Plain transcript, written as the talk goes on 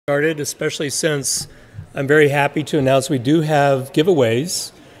Started, especially since I'm very happy to announce we do have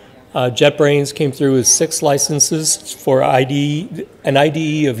giveaways. JetBrains came through with 6 licenses for an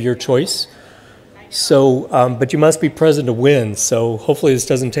IDE of your choice. So, but you must be present to win. So hopefully this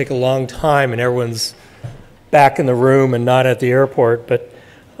doesn't take a long time and everyone's back in the room and not at the airport. But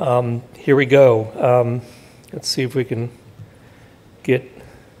here we go. Let's see if we can get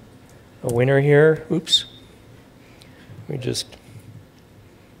a winner here. Oops. Let me just.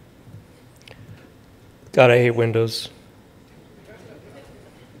 God, I hate Windows.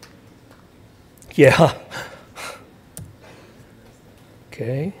 Yeah.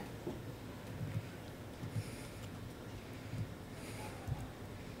 Okay.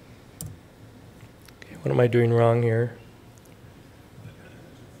 Okay, what am I doing wrong here?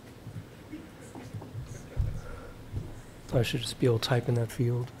 I should just be able to type in that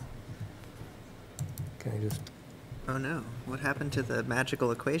field. Can I just... Oh no, what happened to the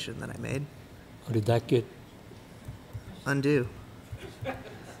magical equation that I made? Oh, did that get... Undo.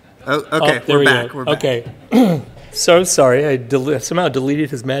 Oh, okay, there we're we back. go. We're back. Okay. So sorry, I somehow deleted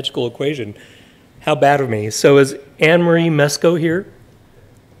his magical equation. How bad of me. So is Anne-Marie Mesco here?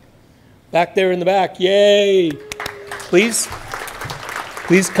 Back there in the back, yay! Please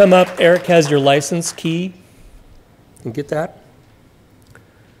come up. Eric has your license key. You get that?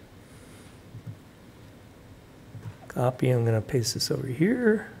 Copy, I'm gonna paste this over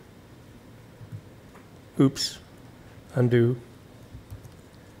here. Oops, undo.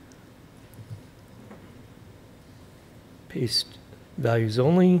 Paste values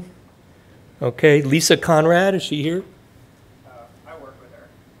only. Okay, Lisa Conrad, is she here? I work with her.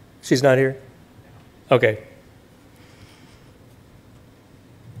 She's not here? Okay.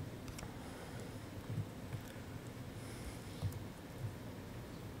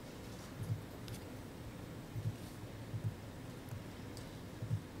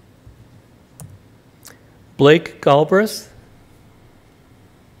 Blake Galbraith?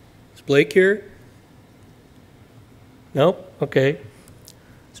 Is Blake here? Nope, okay.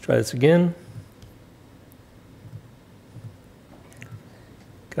 Let's try this again.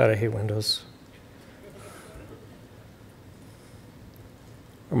 God, I hate Windows.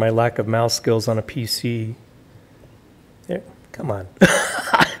 Or my lack of mouse skills on a PC. There, come on.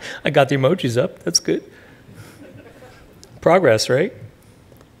 I got the emojis up, that's good. Progress, right?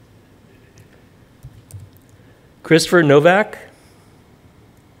 Christopher Novak?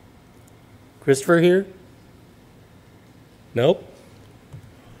 Christopher here? Nope.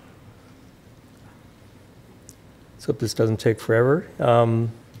 Let's hope this doesn't take forever.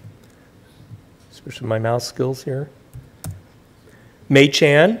 Especially my mouse skills here. May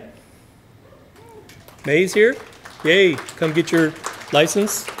Chan? May's here? Yay, come get your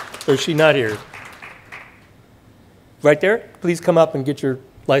license. Or is she not here? Right there? Please come up and get your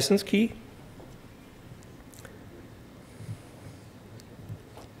license key.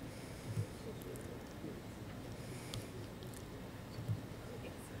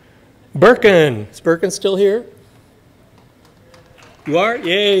 Birkin, is Birkin still here? You are?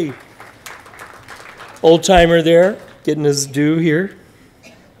 Yay. Old timer there, getting his due here.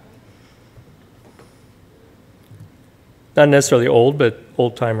 Not necessarily old, but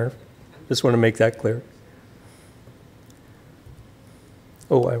old timer. Just want to make that clear.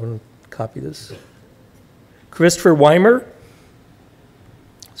 Oh, I want to copy this. Christopher Weimer?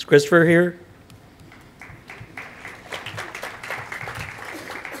 Is Christopher here?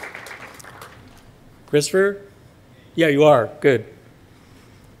 Christopher? Yeah, you are. Good.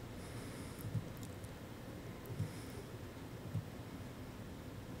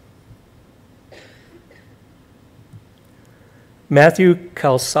 Matthew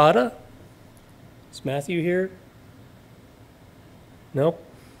Calzada? Is Matthew here? Nope.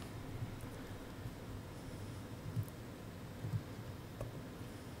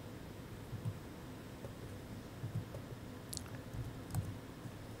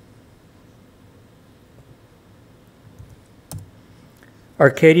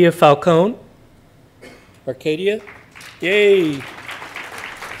 Arcadia Falcone? Arcadia? Yay!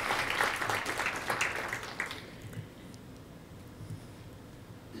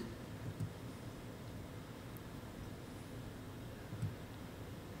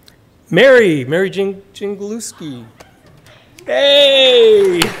 Mary Jingaluski.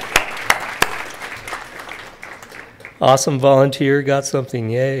 Hey! Awesome volunteer, got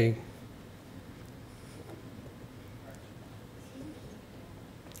something, yay.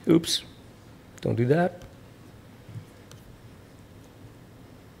 Oops, don't do that.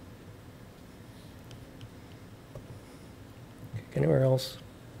 Anywhere else?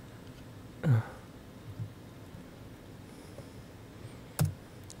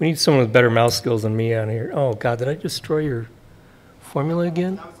 We need someone with better mouse skills than me out here. Oh, God, did I destroy your formula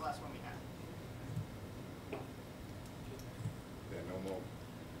again? That was the last one we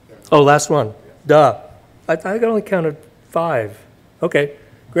had. Oh, last one. Duh. I only counted 5. Okay,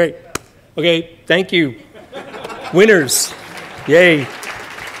 great. Okay, thank you. Winners. Yay.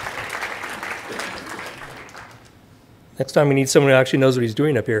 Next time we need someone who actually knows what he's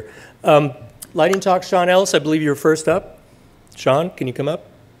doing up here. Lighting talk, Sean Ellis, I believe you're first up. Sean, can you come up?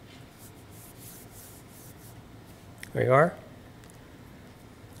 There you are.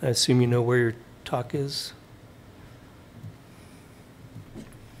 I assume you know where your talk is.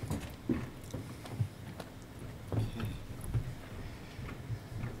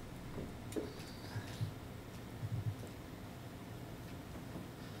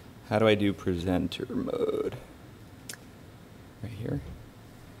 How do I do presenter mode? Right here?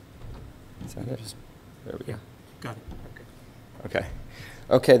 Is that it? There we go. Got it. Okay.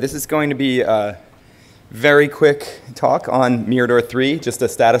 Okay, this is going to be a very quick talk on Mirador 3, just a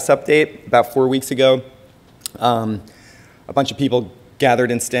status update. About 4 weeks ago, a bunch of people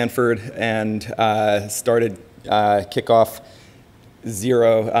gathered in Stanford and started kickoff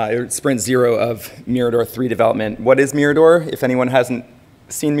sprint 0 of Mirador 3 development. What is Mirador? If anyone hasn't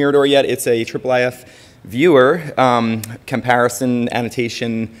seen Mirador yet, it's a IIIF viewer, comparison,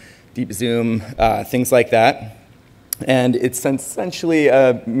 annotation, deep zoom, things like that. And it's essentially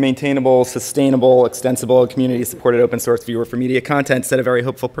a maintainable, sustainable, extensible, community-supported open source viewer for media content, said a very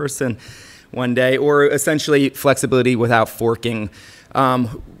hopeful person one day, or essentially flexibility without forking.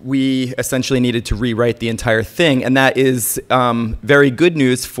 We essentially needed to rewrite the entire thing, and that is very good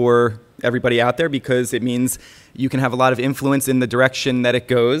news for everybody out there because it means you can have a lot of influence in the direction that it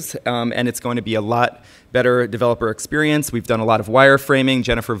goes, and it's going to be a lot better developer experience. We've done a lot of wireframing.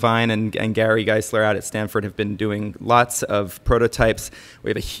 Jennifer Vine and Gary Geisler out at Stanford have been doing lots of prototypes. We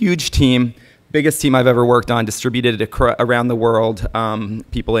have a huge team, biggest team I've ever worked on, distributed around the world.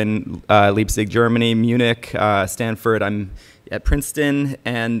 People in Leipzig, Germany, Munich, Stanford. I'm at Princeton,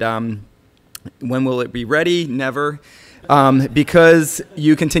 and when will it be ready? Never. Because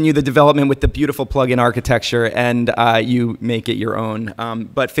you continue the development with the beautiful plugin architecture and you make it your own.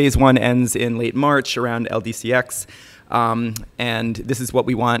 But phase 1 ends in late March around LDCX, and this is what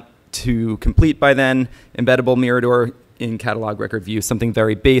we want to complete by then. Embeddable Mirador in catalog record view, something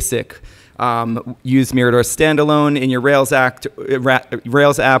very basic. Use Mirador standalone in your Rails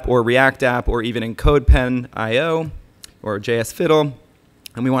app or React app or even in CodePen.io or JS Fiddle.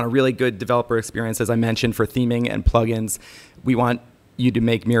 And we want a really good developer experience, as I mentioned, for theming and plugins. We want you to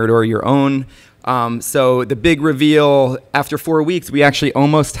make Mirador your own. So the big reveal, after 4 weeks, we actually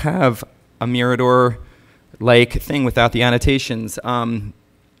almost have a Mirador-like thing without the annotations. And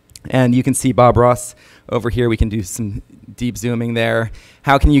you can see Bob Ross over here. We can do some deep zooming there.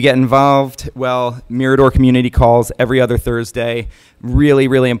 How can you get involved? Well, Mirador community calls every other Thursday. Really,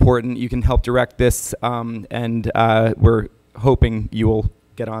 really important. You can help direct this, and we're hoping you will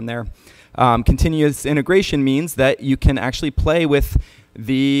get on there. Continuous integration means that you can actually play with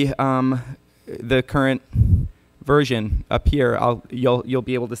the current version up here. You'll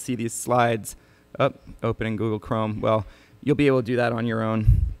be able to see these slides. Opening Google Chrome. Well, you'll be able to do that on your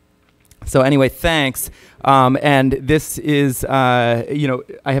own. So anyway, thanks. And this is, you know,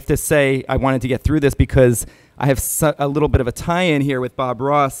 I have to say I wanted to get through this because I have a little bit of a tie-in here with Bob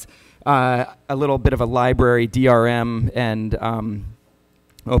Ross. A little bit of a library, DRM, and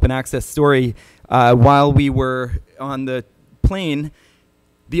open access story. While we were on the plane,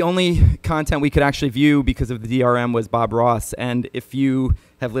 the only content we could actually view because of the DRM was Bob Ross. And if you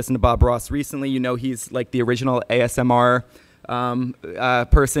have listened to Bob Ross recently, you know he's like the original ASMR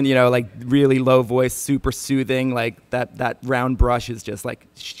person, you know, like really low voice, super soothing, like that round brush is just like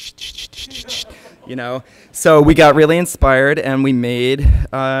you know. So we got really inspired and we made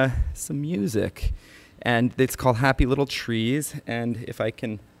some music, and it's called Happy Little Trees. And if I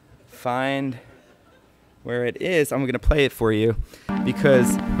can find where it is, I'm going to play it for you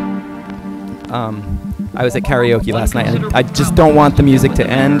because I was at karaoke last night and I just don't want the music to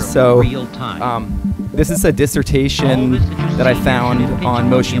end. So this is a dissertation that I found on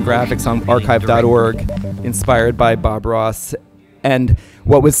motion graphics on archive.org, inspired by Bob Ross. And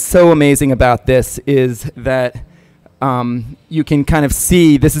what was so amazing about this is that you can kind of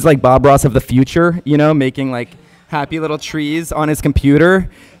see, this is like Bob Ross of the future, you know, making like happy little trees on his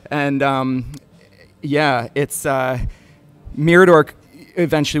computer. And yeah, it's Mirador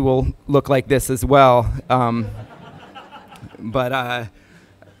eventually will look like this as well. But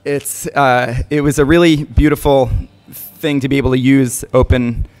it was a really beautiful thing to be able to use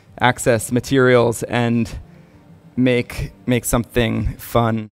open access materials and make something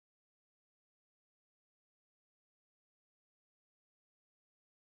fun.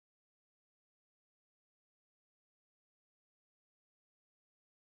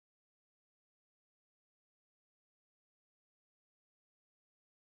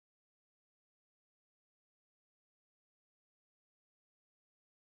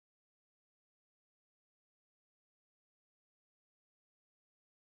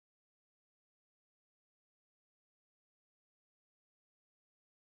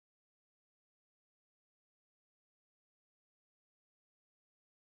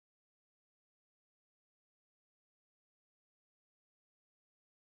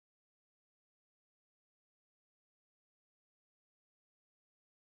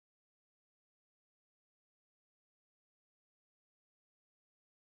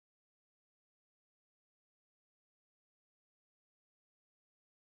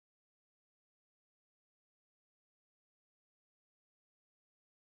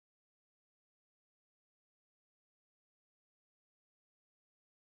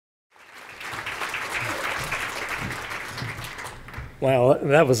 Wow,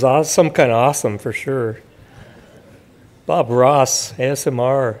 that was awesome, kind of awesome for sure. Bob Ross,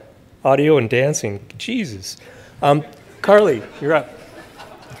 ASMR, audio and dancing. Jesus. Carly, you're up.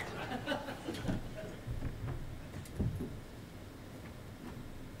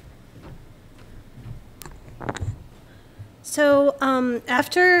 So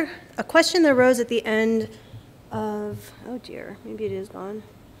after a question that arose at the end of, oh dear, maybe it is gone.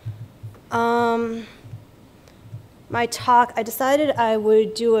 My talk, I decided I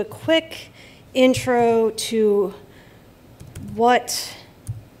would do a quick intro to what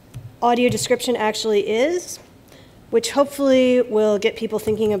audio description actually is, which hopefully will get people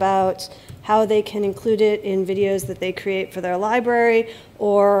thinking about how they can include it in videos that they create for their library,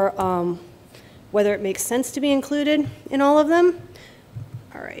 or whether it makes sense to be included in all of them.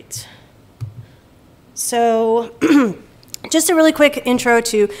 All right. So just a really quick intro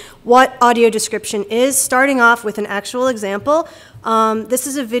to what audio description is, starting off with an actual example. This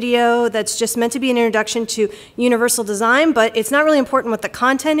is a video that's just meant to be an introduction to universal design, but it's not really important what the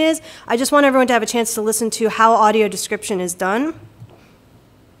content is. I just want everyone to have a chance to listen to how audio description is done.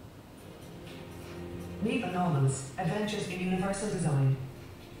 Meet Anomalous, Adventures in Universal Design.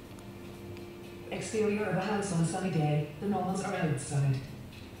 Exterior of a house on a sunny day, the normals are outside.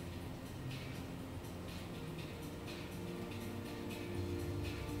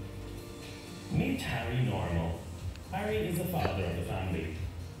 Meet Harry Normal. Harry is the father of the family.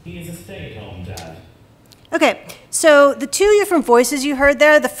 He is a stay-at-home dad. Okay, so the two different voices you heard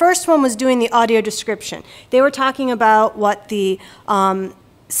there, the first one was doing the audio description. They were talking about what the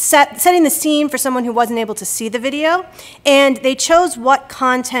setting the scene for someone who wasn't able to see the video, and they chose what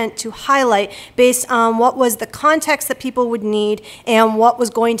content to highlight based on what was the context that people would need and what was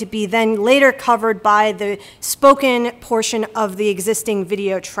going to be then later covered by the spoken portion of the existing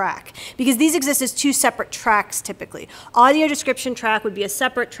video track. Because these exist as two separate tracks typically. Audio description track would be a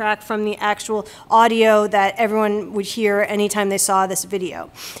separate track from the actual audio that everyone would hear anytime they saw this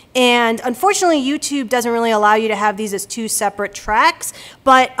video. And unfortunately, YouTube doesn't really allow you to have these as two separate tracks,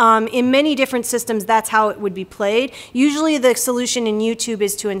 but in many different systems, that's how it would be played. Usually the solution in YouTube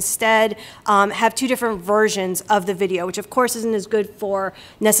is to instead have two different versions of the video, which of course isn't as good for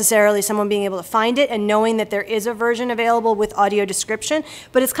necessarily someone being able to find it and knowing that there is a version available with audio description,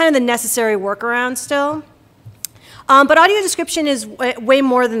 but it's kind of the necessary workaround still. But audio description is way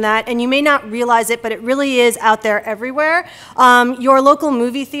more than that, and you may not realize it, but it really is out there everywhere. Your local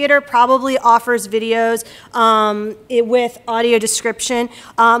movie theater probably offers videos with audio description,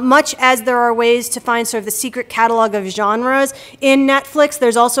 much as there are ways to find sort of the secret catalog of genres. In Netflix,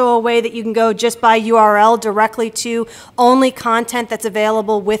 there's also a way that you can go just by URL directly to only content that's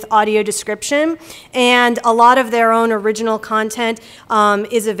available with audio description, and a lot of their own original content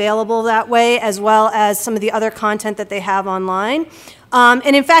is available that way, as well as some of the other content that they have online.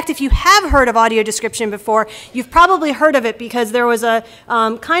 And in fact, if you have heard of audio description before, you've probably heard of it because there was a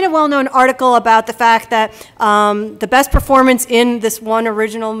kind of well-known article about the fact that the best performance in this one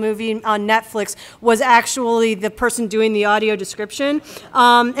original movie on Netflix was actually the person doing the audio description.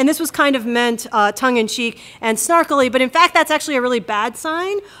 And this was kind of meant tongue-in-cheek and snarkily, but in fact, that's actually a really bad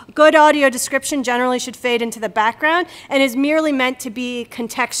sign. Good audio description generally should fade into the background and is merely meant to be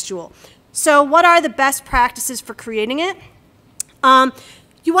contextual. So what are the best practices for creating it?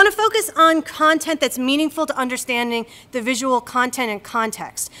 You want to focus on content that's meaningful to understanding the visual content and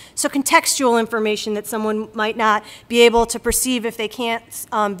context. So contextual information that someone might not be able to perceive if they can't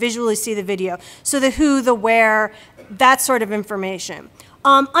visually see the video. So the who, the where, that sort of information.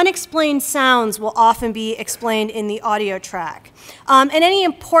 Unexplained sounds will often be explained in the audio track. And any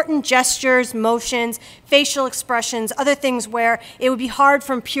important gestures, motions, facial expressions, other things where it would be hard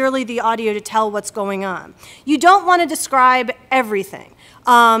from purely the audio to tell what's going on. You don't want to describe everything.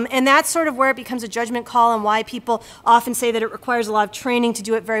 And that's sort of where it becomes a judgment call and why people often say that it requires a lot of training to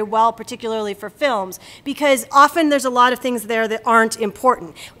do it very well, particularly for films, because often there's a lot of things there that aren't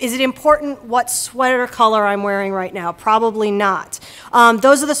important. Is it important what sweater color I'm wearing right now? Probably not.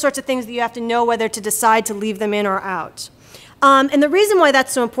 Those are the sorts of things that you have to know whether to decide to leave them in or out. And the reason why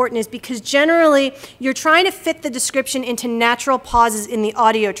that's so important is because generally you're trying to fit the description into natural pauses in the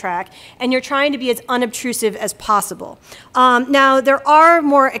audio track, and you're trying to be as unobtrusive as possible. Now, there are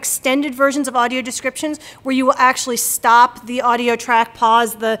more extended versions of audio descriptions where you will actually stop the audio track,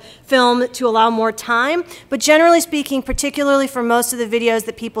 pause the film to allow more time. But generally speaking, particularly for most of the videos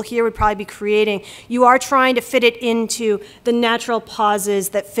that people here would probably be creating, you are trying to fit it into the natural pauses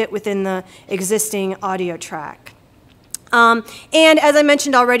that fit within the existing audio track. And as I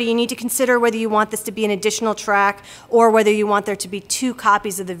mentioned already, you need to consider whether you want this to be an additional track or whether you want there to be 2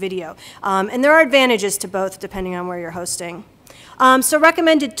 copies of the video. And there are advantages to both depending on where you're hosting. So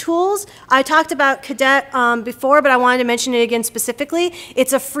recommended tools, I talked about Cadet before, but I wanted to mention it again specifically.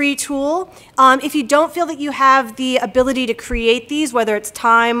 It's a free tool. If you don't feel that you have the ability to create these, whether it's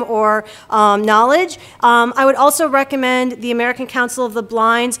time or knowledge, I would also recommend the American Council of the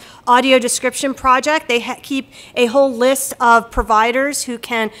Blind's audio description project. They keep a whole list of providers who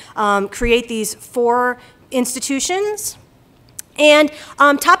can create these for institutions. And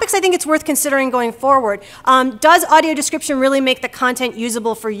topics I think it's worth considering going forward. Does audio description really make the content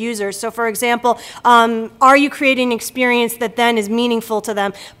usable for users? So for example, are you creating an experience that then is meaningful to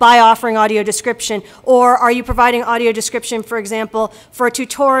them by offering audio description? Or are you providing audio description, for example, for a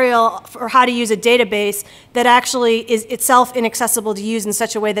tutorial for how to use a database that actually is itself inaccessible to use in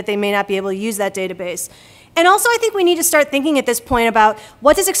such a way that they may not be able to use that database? And also, I think we need to start thinking at this point about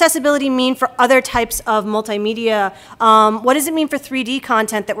what does accessibility mean for other types of multimedia? What does it mean for 3D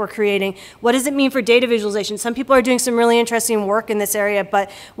content that we're creating? What does it mean for data visualization? Some people are doing some really interesting work in this area, but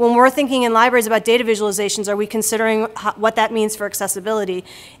when we're thinking in libraries about data visualizations, are we considering what that means for accessibility?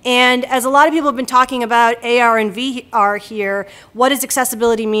 And as a lot of people have been talking about AR and VR here, what does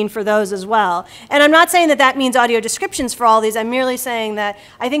accessibility mean for those as well? And I'm not saying that that means audio descriptions for all these. I'm merely saying that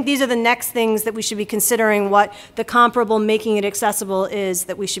I think these are the next things that we should be considering what the comparable making it accessible is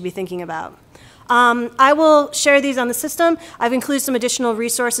that we should be thinking about. I will share these on the system. I've included some additional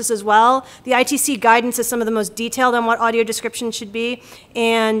resources as well. The ITC guidance is some of the most detailed on what audio description should be,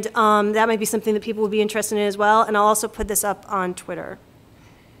 and that might be something that people would be interested in as well. And I'll also put this up on Twitter.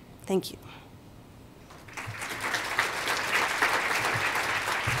 Thank you.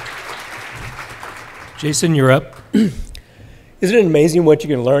 Jason, you're up. Isn't it amazing what you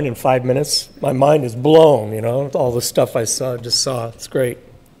can learn in 5 minutes? My mind is blown, you know, all the stuff I just saw. It's great.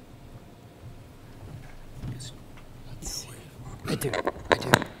 I do.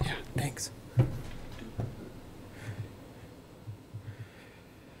 Yeah, thanks.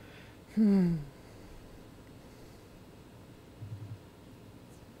 Here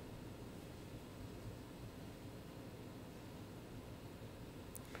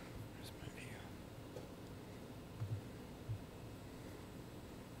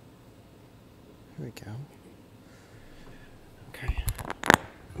we go. Okay.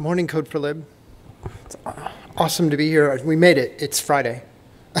 Morning, Code4Lib. It's awesome to be here. We made it. It's Friday.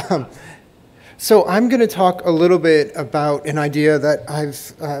 So I'm going to talk a little bit about an idea that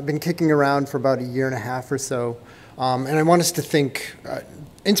I've been kicking around for about 1.5 years or so. And I want us to think,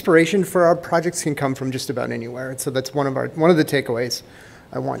 inspiration for our projects can come from just about anywhere. And so that's one of the takeaways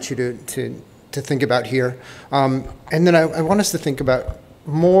I want you to think about here. And then I want us to think about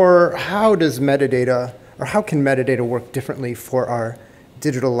more, how does metadata, or how can metadata work differently for our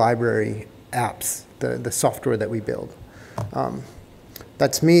digital library apps, the software that we build.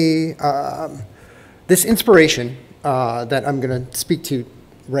 That's me. This inspiration that I'm going to speak to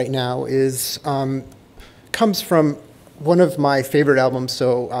right now comes from one of my favorite albums.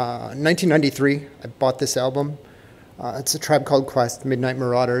 So 1993, I bought this album. It's A Tribe Called Quest, Midnight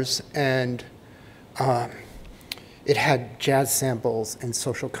Marauders, and it had jazz samples and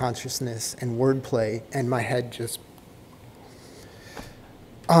social consciousness and wordplay, and my head just...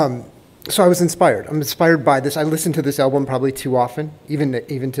 So I was inspired. I'm inspired by this. I listen to this album probably too often,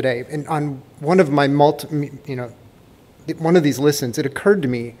 even today. And on one of my one of these listens, it occurred to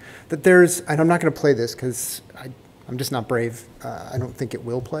me that there's, and I'm not going to play this because I'm just not brave. I don't think it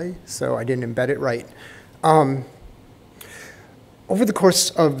will play, so I didn't embed it right. Over the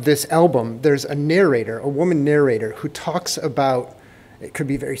course of this album, there's a narrator, a woman narrator, who talks about It could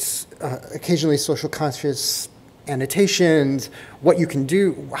be very occasionally social conscious annotations, what you can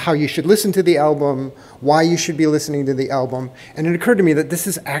do, how you should listen to the album, why you should be listening to the album. And it occurred to me that this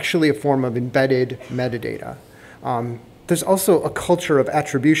is actually a form of embedded metadata. There's also a culture of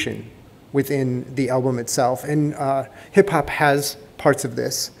attribution within the album itself, and hip hop has parts of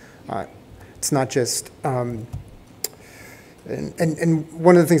this. It's not just, and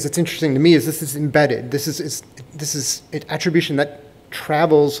one of the things that's interesting to me is this is embedded. This is an attribution that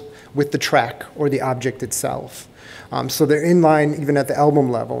travels with the track or the object itself. So they're in line even at the album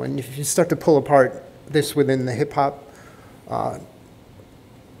level. And if you start to pull apart this within the hip hop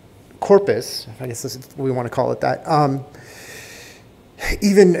corpus, I guess this is, we want to call it that,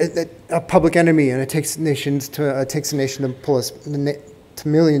 even a Public Enemy, and it takes a nation to pull us to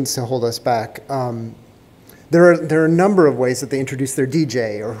millions to hold us back. There are a number of ways that they introduce their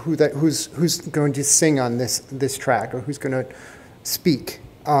DJ, or who's going to sing on this track, or who's going to speak.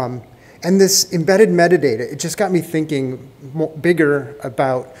 And this embedded metadata, it just got me thinking bigger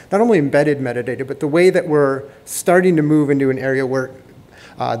about not only embedded metadata, but the way that we're starting to move into an area where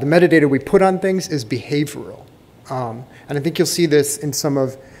the metadata we put on things is behavioral. And I think you'll see this in some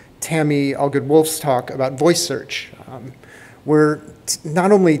of Tammy Allgood-Wolf's talk about voice search. We're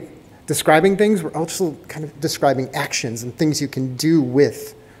not only describing things, we're also kind of describing actions and things you can do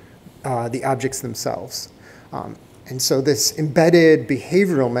with the objects themselves. And so this embedded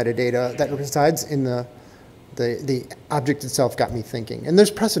behavioral metadata that resides in the object itself got me thinking. And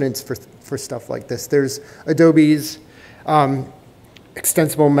there's precedents for stuff like this. There's Adobe's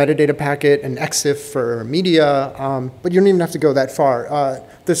extensible metadata packet and EXIF for media, but you don't even have to go that far.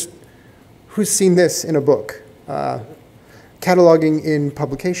 Who's seen this in a book? Cataloging in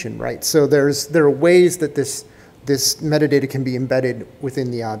publication, right? So there are ways that this metadata can be embedded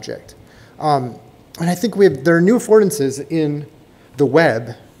within the object. And I think there are new affordances in the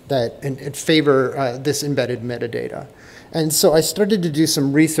web that favor this embedded metadata. And so I started to do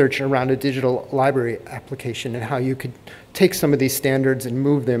some research around a digital library application and how you could take some of these standards and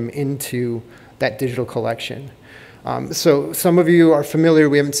move them into that digital collection. So some of you are familiar,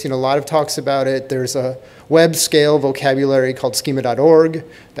 we haven't seen a lot of talks about it. There's a web scale vocabulary called schema.org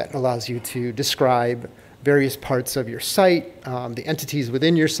that allows you to describe various parts of your site, the entities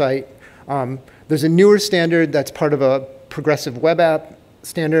within your site. There's a newer standard that's part of a progressive web app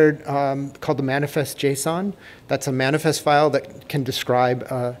standard called the manifest JSON. That's a manifest file that can describe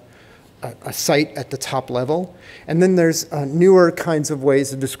a site at the top level. And then there's newer kinds of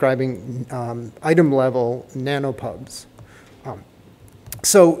ways of describing item level nanopubs.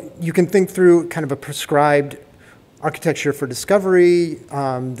 So you can think through kind of a prescribed architecture for discovery.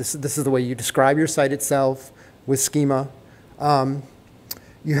 This is the way you describe your site itself with schema.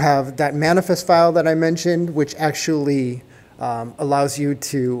 You have that manifest file that I mentioned, which actually allows you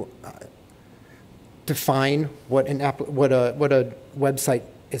to define what a website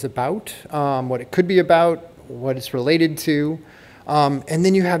is about, what it could be about, what it's related to. And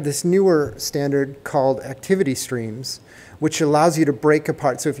then you have this newer standard called activity streams, which allows you to break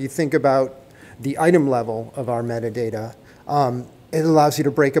apart. So if you think about the item level of our metadata, it allows you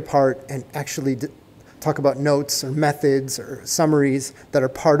to break apart and actually talk about notes or methods or summaries that are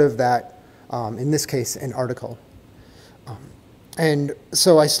part of that, in this case, an article. And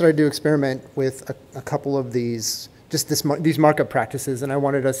so I started to experiment with a couple of these, these markup practices, and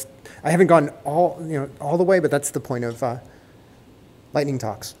I haven't gone all the way, but that's the point of lightning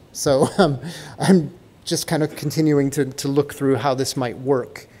talks. So I'm just kind of continuing to look through how this might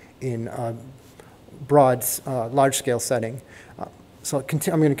work in a broad, large-scale setting. So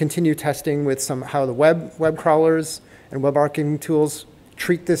I'm going to continue testing with how the web crawlers and web archiving tools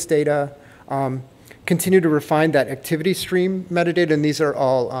treat this data. Continue to refine that activity stream metadata, and these are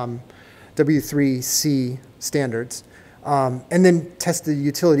all W3C standards. And then test the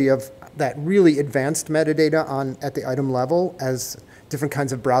utility of that really advanced metadata at the item level as different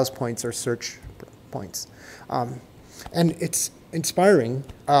kinds of browse points or search points. And it's inspiring.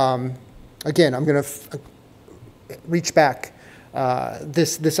 Again, I'm going to reach back.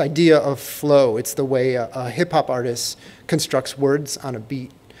 This idea of flow, it's the way a hip hop artist constructs words on a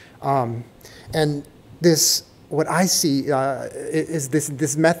beat. And what I see is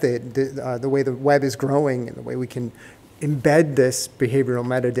this method, the way the web is growing and the way we can embed this behavioral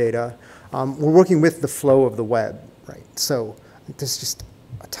metadata. We're working with the flow of the web, right? So there's just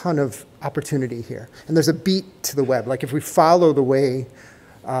a ton of opportunity here. And there's a beat to the web. Like if we follow the way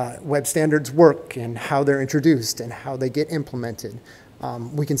web standards work and how they're introduced and how they get implemented,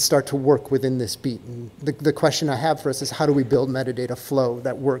 we can start to work within this beat. And the question I have for us is how do we build metadata flow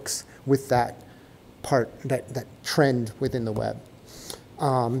that works with that part, that trend within the web?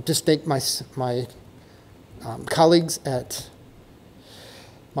 Just thank my colleagues at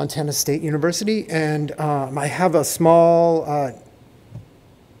Montana State University, and I have a small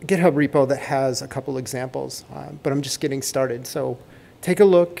GitHub repo that has a couple examples, but I'm just getting started. So take a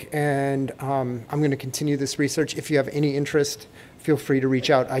look, and I'm going to continue this research. If you have any interest, feel free to reach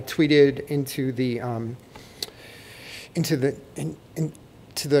out. I tweeted into the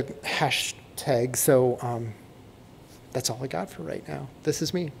hashtag, so that's all I got for right now. This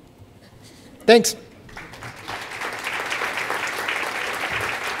is me. Thanks.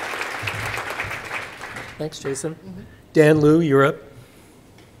 Thanks, Jason. Dan Liu, you're up.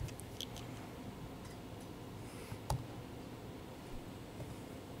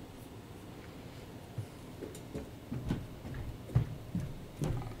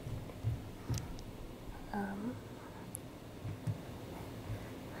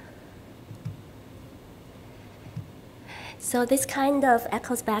 So this kind of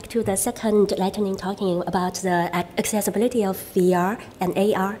echoes back to the second lightning talking about the accessibility of VR and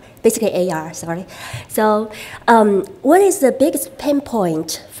AR, basically AR, sorry. So what is the biggest pain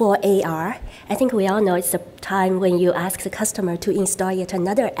point for AR? I think we all know it's the time when you ask the customer to install yet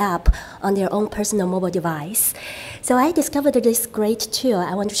another app on their own personal mobile device. So I discovered this great tool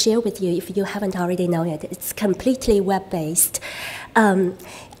I want to share with you if you haven't already known it. It's completely web-based.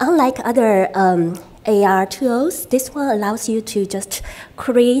 Unlike other AR tools, this one allows you to just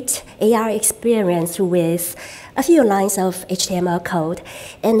create AR experience with a few lines of HTML code.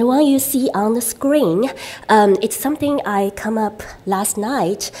 And the one you see on the screen, it's something I come up last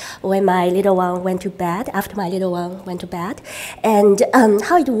night when my little one went to bed, after my little one went to bed. And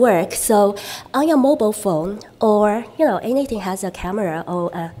how it works, so on your mobile phone, or anything has a camera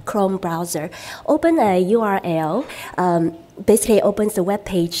or a Chrome browser, open a URL, basically opens the web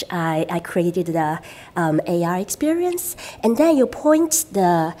page I created the AR experience, and then you point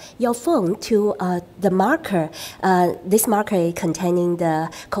your phone to the marker. This marker containing the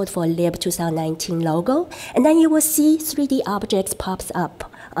Code4Lib 2019 logo, and then you will see 3D objects pops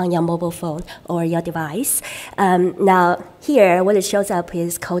up on your mobile phone or your device. Now here, what it shows up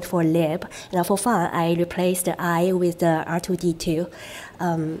is Code4Lib. Now for fun, I replaced the I with the R2D2.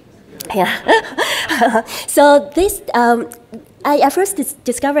 Yeah. So this, I first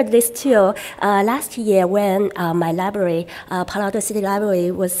discovered this tool last year when my library, Palo Alto City Library,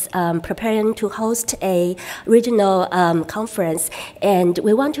 was preparing to host a regional conference, and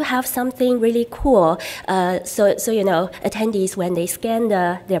we want to have something really cool. So attendees, when they scan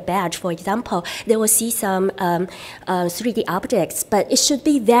their badge, for example, they will see some 3D objects, but it should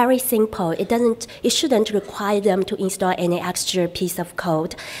be very simple. It shouldn't require them to install any extra piece of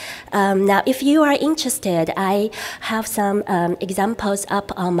code. Now, if you are interested, I have some examples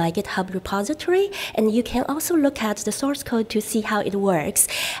up on my GitHub repository, and you can also look at the source code to see how it works.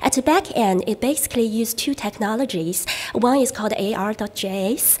 At the back end, it basically uses two technologies. One is called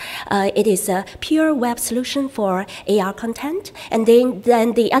AR.js. It is a pure web solution for AR content. And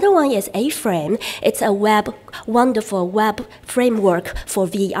then the other one is A-Frame. It's a wonderful web framework for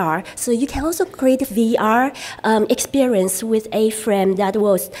VR. So you can also create VR experience with A-Frame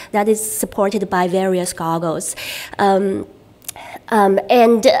that is supported by various goggles.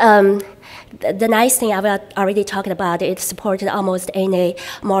 The nice thing I've already talked about, it supported almost any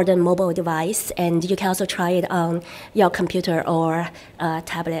modern mobile device, and you can also try it on your computer or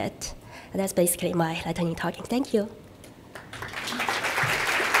tablet. And that's basically my lightning talking. Thank you.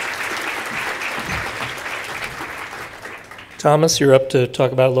 Thomas, you're up to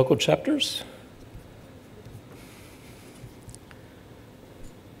talk about local chapters.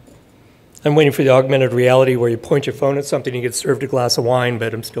 I'm waiting for the augmented reality where you point your phone at something and you get served a glass of wine,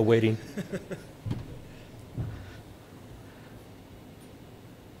 but I'm still waiting.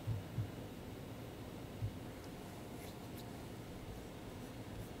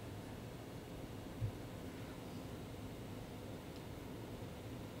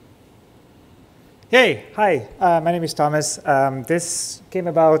 Hey, hi, my name is Thomas. This came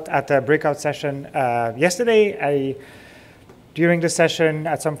about at a breakout session yesterday. During the session,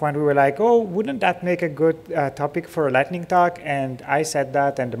 at some point, we were like, oh, wouldn't that make a good topic for a lightning talk? And I said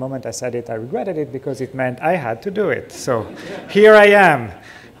that, and the moment I said it, I regretted it because it meant I had to do it. So here I am.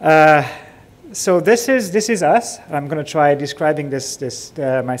 So this is us. I'm going to try describing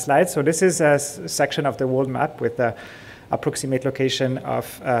my slides. So this is a section of the world map with the approximate location of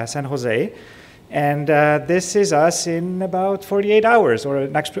San Jose. And this is us in about 48 hours, or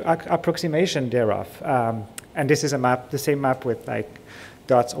an approximation thereof. And this is a map, the same map with like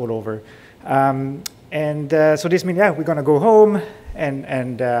dots all over. So this means, yeah, we're going to go home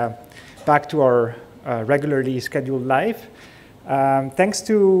and back to our regularly scheduled life. Thanks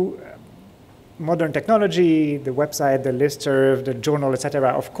to modern technology, the website, the listserv, the journal, etc.,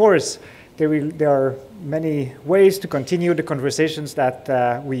 of course, there are many ways to continue the conversations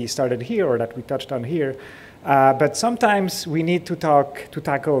that we started here or that we touched on here. But sometimes we need to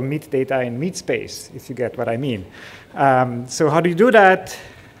tackle meat data in meat space, if you get what I mean. So how do you do that?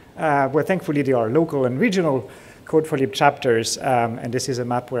 Well, thankfully, there are local and regional Code4Lib chapters, and this is a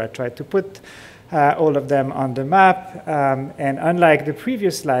map where I tried to put all of them on the map. And unlike the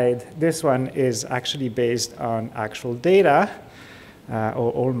previous slide, this one is actually based on actual data,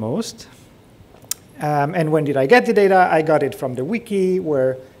 or almost. And when did I get the data? I got it from the wiki,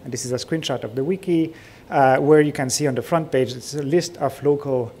 and this is a screenshot of the wiki, where you can see on the front page, it's a list of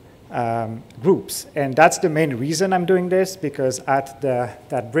local groups. And that's the main reason I'm doing this, because at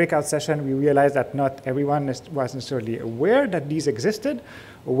that breakout session, we realized that not everyone was necessarily aware that these existed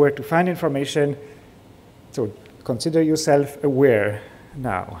or where to find information. So consider yourself aware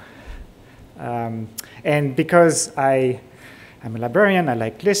now. And because I'm a librarian, I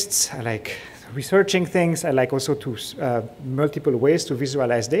like lists, I like researching things, I like also multiple ways to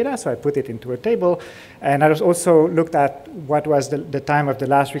visualize data, so I put it into a table. And I also looked at what was the time of the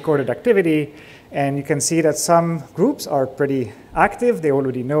last recorded activity, and you can see that some groups are pretty active. They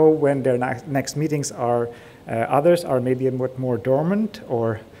already know when their next meetings are. Others are maybe a bit more dormant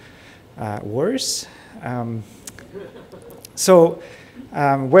or worse. So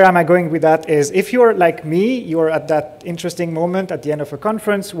where am I going with that is, if you're like me, you're at that interesting moment at the end of a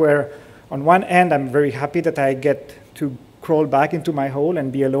conference where on one end, I'm very happy that I get to crawl back into my hole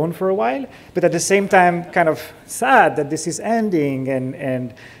and be alone for a while, but at the same time, kind of sad that this is ending.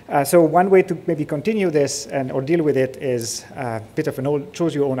 And so one way to maybe continue this or deal with it is a bit of an old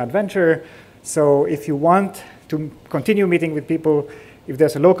choose your own adventure. So if you want to continue meeting with people, if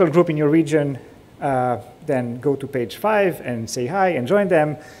there's a local group in your region, then go to page 5 and say hi and join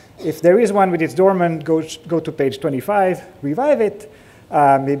them. If there is one with its dormant, go to page 25, revive it,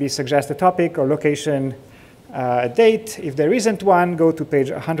 maybe suggest a topic or location, a date. If there isn't one, go to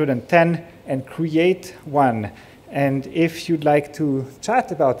page 110 and create one. And if you'd like to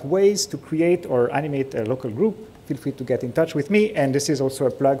chat about ways to create or animate a local group, feel free to get in touch with me. And this is also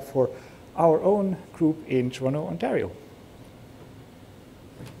a plug for our own group in Toronto, Ontario.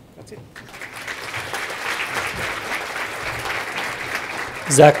 That's it.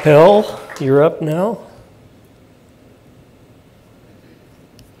 Zach Pell, you're up now.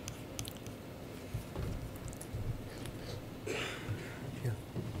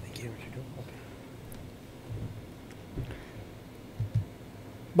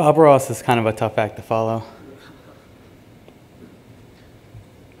 Bob Ross is kind of a tough act to follow.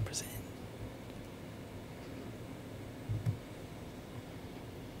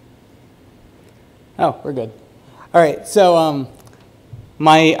 Oh, we're good. All right, so I'm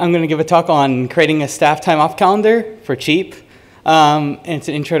going to give a talk on creating a staff time off calendar for cheap. And it's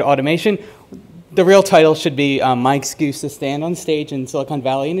an intro to automation. The real title should be My Excuse to Stand on Stage in Silicon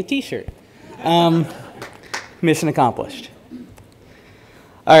Valley in a T-shirt. Mission accomplished.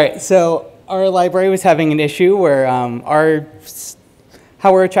 All right, so our library was having an issue where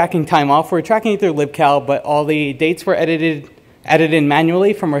how we're tracking time off, we're tracking it through libcal, but all the dates were added in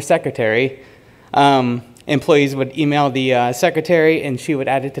manually from our secretary. Employees would email the secretary and she would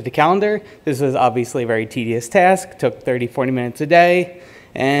add it to the calendar. This was obviously a very tedious task, took 30, 40 minutes a day,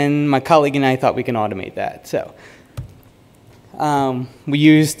 and my colleague and I thought we can automate that. So we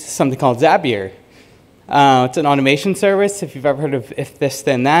used something called Zapier. It's an automation service. If you've ever heard of If This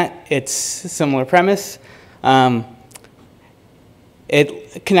Then That, it's a similar premise.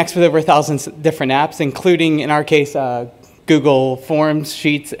 It connects with over 1,000 different apps, including, in our case, Google Forms,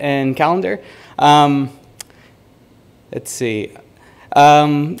 Sheets, and Calendar. Let's see.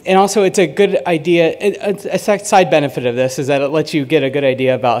 And also, it's a good idea. A side benefit of this is that it lets you get a good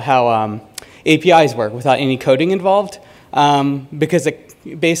idea about how APIs work without any coding involved, because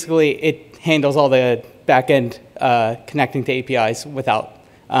it handles all the back-end connecting to APIs without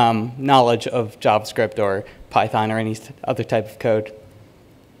knowledge of JavaScript or Python or any other type of code.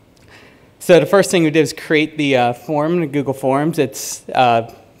 So the first thing we did is create the form in Google Forms. It's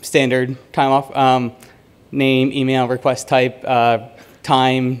standard time off, name, email, request type,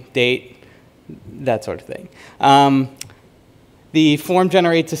 time, date, that sort of thing. The form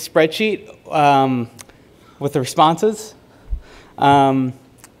generates a spreadsheet with the responses. And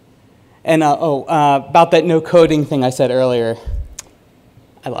about that no coding thing I said earlier,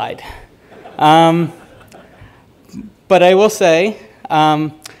 I lied. But I will say,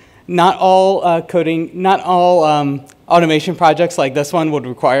 not all automation projects like this one would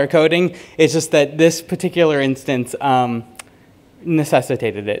require coding. It's just that this particular instance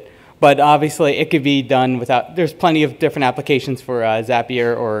necessitated it. But obviously, it could be done without, there's plenty of different applications for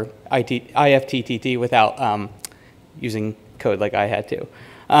Zapier or IFTTT without using code like I had to.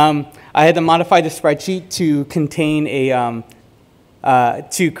 I had to modify the spreadsheet to contain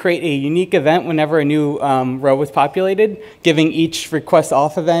to create a unique event whenever a new row was populated, giving each request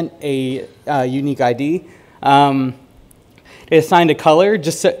off event a unique ID. It assigned a color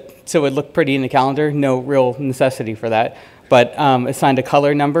just so it would look pretty in the calendar, no real necessity for that, but assigned a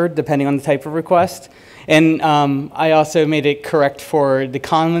color number depending on the type of request. And I also made it correct for the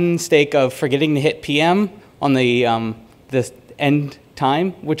common mistake of forgetting to hit PM on the end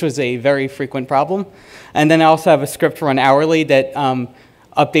time, which was a very frequent problem. And then I also have a script run hourly that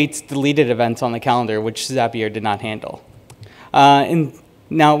updates deleted events on the calendar, which Zapier did not handle. And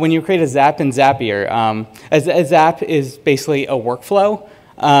now, when you create a Zap in Zapier, a Zap is basically a workflow.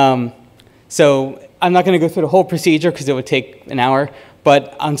 So I'm not going to go through the whole procedure because it would take an hour,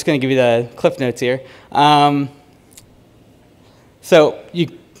 but I'm just going to give you the cliff notes here.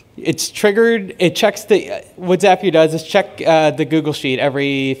 It's triggered, it checks what Zapier does is check the Google Sheet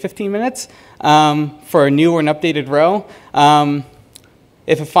every 15 minutes for a new or an updated row.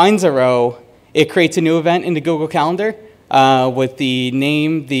 If it finds a row, it creates a new event in the Google Calendar with the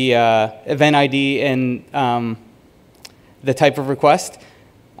name, the event ID, and the type of request.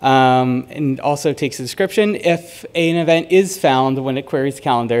 And also takes a description. If an event is found when it queries the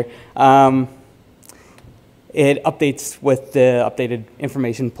calendar, it updates with the updated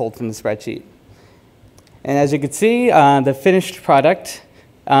information pulled from the spreadsheet. And as you can see, the finished product,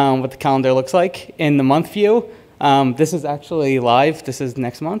 what the calendar looks like in the month view. This is actually live. This is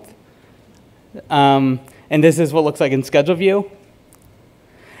next month. And this is what it looks like in schedule view.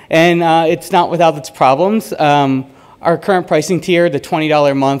 And it's not without its problems. Our current pricing tier, the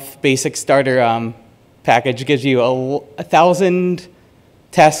 $20 a month basic starter package, gives you 1,000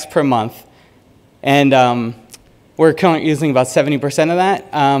 tests per month. And we're currently using about 70% of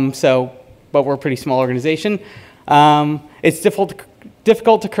that, but we're a pretty small organization. It's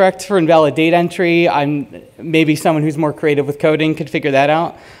difficult to correct for invalid data entry. Maybe someone who's more creative with coding could figure that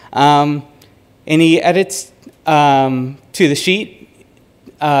out. Any edits to the sheet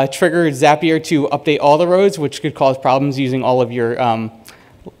trigger Zapier to update all the rows, which could cause problems using all of your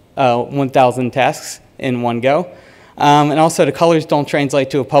 1,000 tasks in one go. And also, the colors don't translate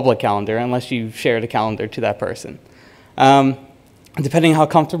to a public calendar unless you share the calendar to that person. Depending on how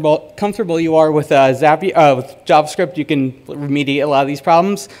comfortable you are with Zapier, with JavaScript, you can remediate a lot of these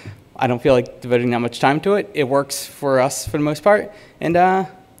problems. I don't feel like devoting that much time to it. It works for us for the most part. And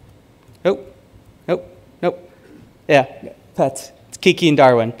nope. Yeah, pets. It's Kiki and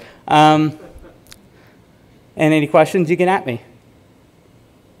Darwin. And any questions, you can at me.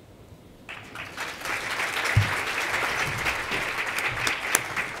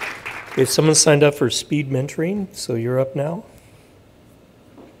 Okay, someone signed up for speed mentoring, so you're up now.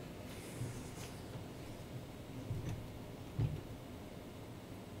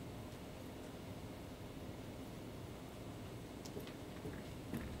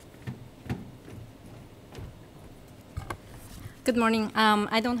 Good morning.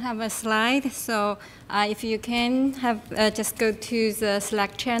 I don't have a slide, so if you can just go to the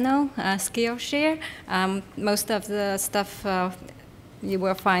Slack channel, Skillshare. Most of the stuff you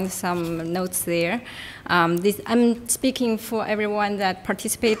will find some notes there. I'm speaking for everyone that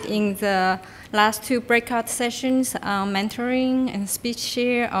participate in the last two breakout sessions, mentoring and speed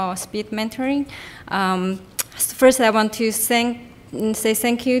share or speed mentoring. First, I want to say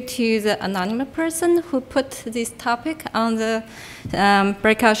thank you to the anonymous person who put this topic on the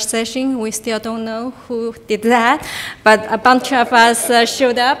breakout session. We still don't know who did that, but a bunch of us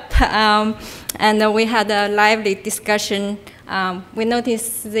showed up, and we had a lively discussion. We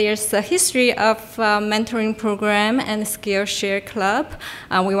noticed there's a history of mentoring program and Skillshare Club.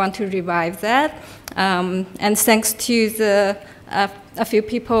 We want to revive that. And thanks to a few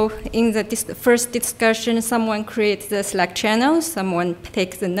people in the first discussion, someone created the Slack channel, someone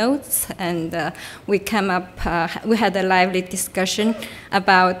takes the notes, and we came up, we had a lively discussion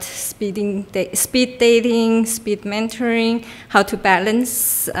about speed dating, speed mentoring, how to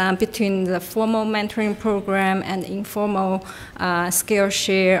balance between the formal mentoring program and informal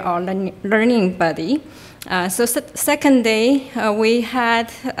Skillshare or learning buddy. So second day, we had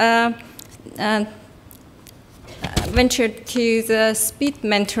ventured to the speed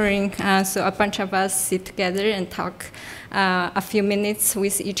mentoring, so a bunch of us sit together and talk a few minutes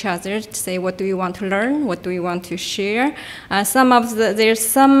with each other to say what do we want to learn, what do we want to share. There's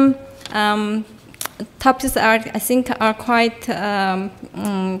some topics that I think are quite has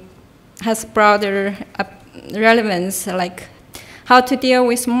broader relevance, like how to deal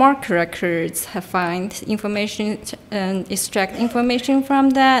with mark records, find information and extract information from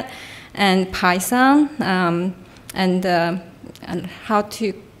that, and Python, and how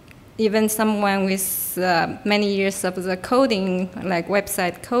to, even someone with many years of the coding, like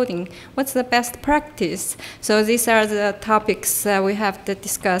website coding, what's the best practice? So these are the topics we have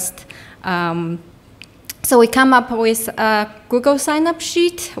discussed. So we come up with a Google sign-up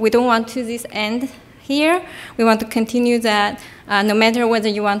sheet. We don't want to this end here. We want to continue that no matter whether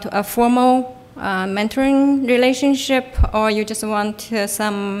you want a formal mentoring relationship or you just want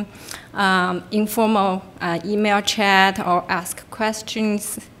some informal email chat or ask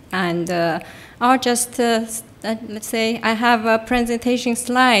questions, and or just let's say I have a presentation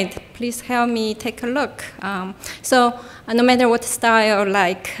slide, please help me take a look. So no matter what style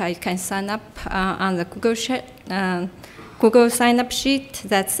you can sign up on the Google sign-up sheet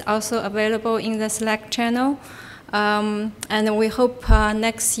that's also available in the Slack channel. And we hope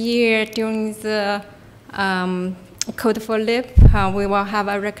next year during the Code4Lib, we will have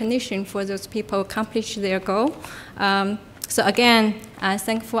a recognition for those people who accomplish their goal. So again,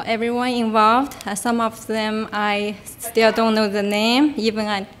 thank for everyone involved. Some of them I still don't know the name. Even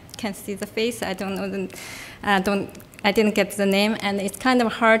I can see the face. I don't know the. I didn't get the name, and it's kind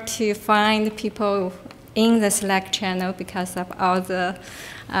of hard to find people in the Slack channel because of all the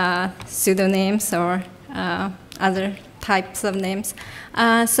pseudonyms or other types of names.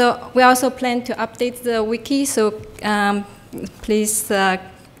 So we also plan to update the wiki. So please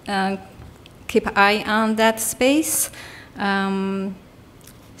keep an eye on that space.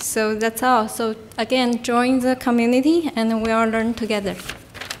 So that's all. So again, join the community and we all learn together.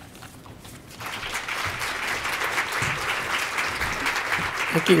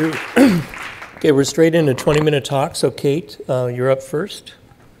 Thank you. Okay, we're straight into 20-minute talk. So Kate, you're up first.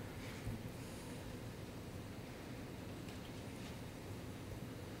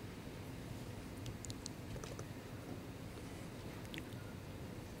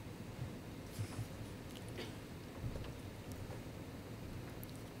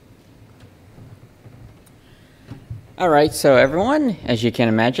 All right, so everyone, as you can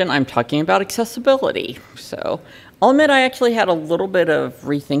imagine, I'm talking about accessibility. So I'll admit I actually had a little bit of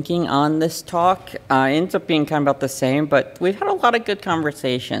rethinking on this talk. It ends up being kind of about the same, but we've had a lot of good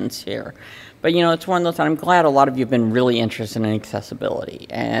conversations here. But you know, it's one of those, I'm glad a lot of you have been really interested in accessibility,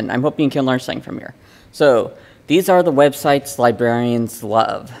 and I'm hoping you can learn something from here. So these are the websites librarians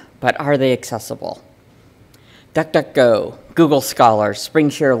love, but are they accessible? DuckDuckGo, Google Scholar,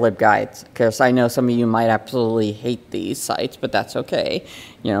 SpringShare LibGuides, because I know some of you might absolutely hate these sites, but that's okay.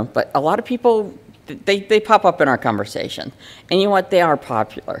 You know, but a lot of people, they pop up in our conversation. And you know what? They are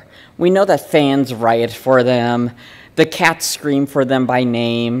popular. We know that fans riot for them, the cats scream for them by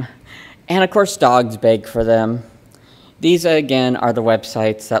name, and of course dogs beg for them. These, again, are the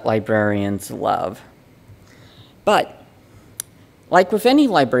websites that librarians love. But like with any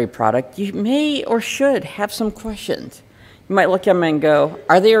library product, you may or should have some questions. You might look at them and go,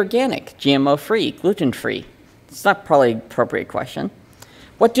 are they organic, GMO-free, gluten-free? It's not probably an appropriate question.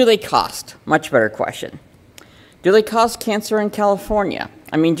 What do they cost? Much better question. Do they cause cancer in California?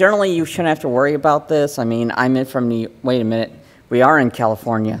 I mean, generally you shouldn't have to worry about this. I mean, I'm in from the, wait a minute, we are in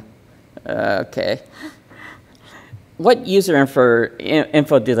California. Okay. What user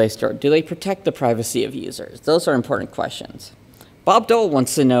info do they store? Do they protect the privacy of users? Those are important questions. Bob Dole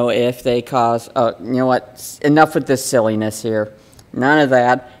wants to know if they cause, oh, you know what, enough with this silliness here. None of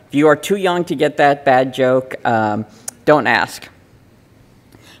that. If you are too young to get that bad joke, don't ask.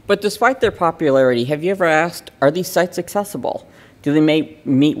 But despite their popularity, have you ever asked, are these sites accessible? Do they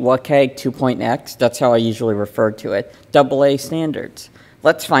meet WCAG 2.x? That's how I usually refer to it. AA standards.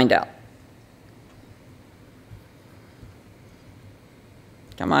 Let's find out.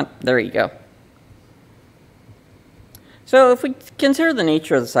 Come on, there you go. So if we consider the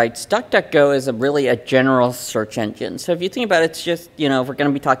nature of the sites, DuckDuckGo is really a general search engine. So if you think about it, it's just, you know, if we're going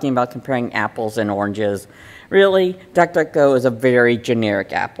to be talking about comparing apples and oranges, really, DuckDuckGo is a very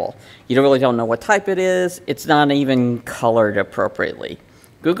generic apple. You really don't know what type it is. It's not even colored appropriately.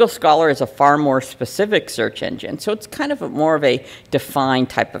 Google Scholar is a far more specific search engine, so it's kind of more of a defined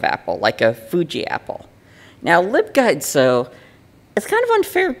type of apple, like a Fuji apple. Now, LibGuides, so it's kind of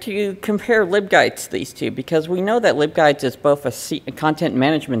unfair to compare LibGuides to these two because we know that LibGuides is both a content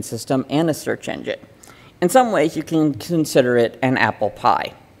management system and a search engine. In some ways, you can consider it an apple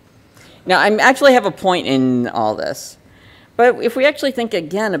pie. Now, I actually have a point in all this. But if we actually think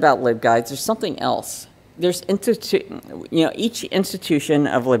again about LibGuides, there's something else. There's each institution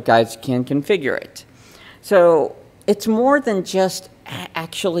of LibGuides can configure it. So it's more than just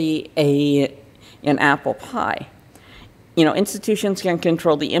actually an apple pie. institutions can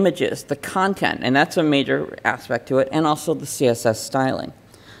control the images, the content, and that's a major aspect to it, and also the CSS styling.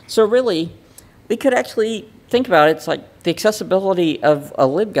 So really, we could actually think about it, it's like the accessibility of a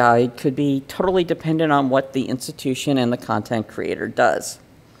LibGuide could be totally dependent on what the institution and the content creator does.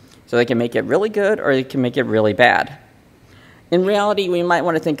 So they can make it really good or they can make it really bad. In reality, we might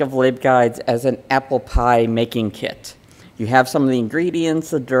want to think of LibGuides as an apple pie making kit. You have some of the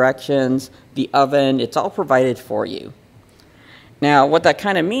ingredients, the directions, the oven, it's all provided for you. Now, what that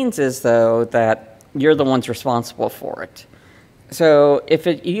kind of means is, though, that you're the ones responsible for it. So if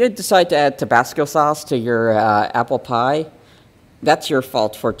you decide to add Tabasco sauce to your apple pie, that's your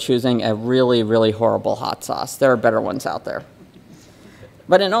fault for choosing a really, really horrible hot sauce. There are better ones out there.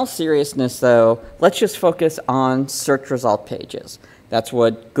 But in all seriousness, though, let's just focus on search result pages. That's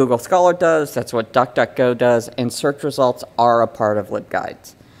what Google Scholar does, that's what DuckDuckGo does, and search results are a part of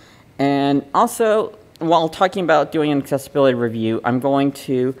LibGuides. And also, while talking about doing an accessibility review, I'm going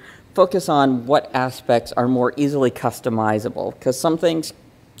to focus on what aspects are more easily customizable, because some things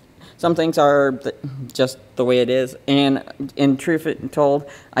are just the way it is, and in truth be told,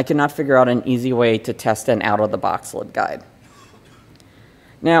 I cannot figure out an easy way to test an out-of-the-box LibGuide.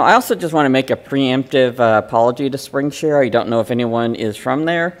 Now, I also just want to make a preemptive apology to SpringShare. I don't know if anyone is from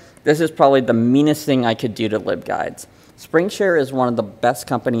there. This is probably the meanest thing I could do to LibGuides. SpringShare is one of the best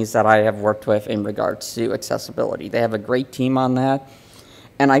companies that I have worked with in regards to accessibility. They have a great team on that.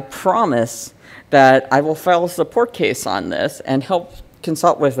 And I promise that I will file a support case on this and help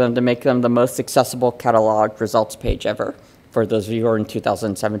consult with them to make them the most accessible catalog results page ever. For those of you who are in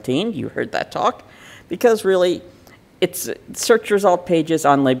 2017, you heard that talk. Because really, search result pages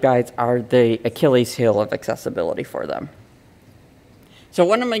on LibGuides are the Achilles heel of accessibility for them. So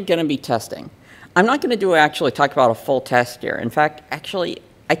what am I going to be testing? I'm not going to actually talk about a full test here. In fact, actually,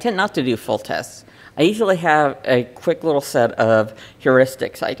 I tend not to do full tests. I usually have a quick little set of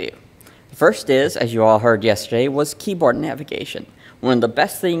heuristics I do. The first is, as you all heard yesterday, was keyboard navigation. One of the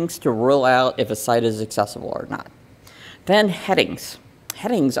best things to rule out if a site is accessible or not. Then headings.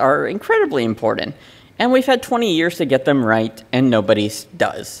 Headings are incredibly important. And we've had 20 years to get them right, and nobody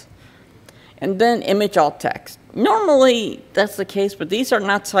does. And then image alt text. Normally, that's the case, but these are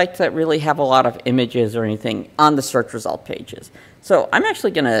not sites that really have a lot of images or anything on the search result pages. So I'm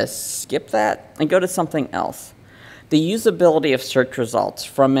actually going to skip that and go to something else. The usability of search results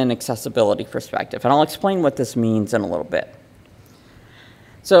from an accessibility perspective. And I'll explain what this means in a little bit.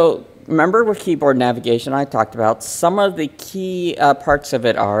 So remember with keyboard navigation I talked about, some of the key parts of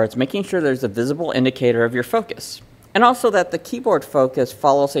it it's making sure there's a visible indicator of your focus. And also that the keyboard focus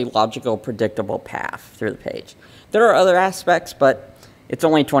follows a logical, predictable path through the page. There are other aspects, but it's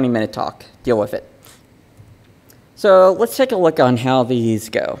only a 20-minute talk. Deal with it. So let's take a look on how these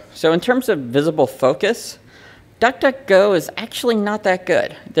go. So in terms of visible focus, DuckDuckGo is actually not that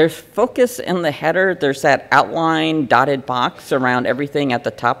good. There's focus in the header. There's that outline dotted box around everything at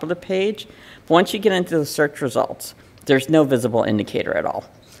the top of the page. But once you get into the search results, there's no visible indicator at all.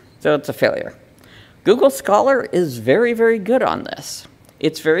 So it's a failure. Google Scholar is very, very good on this.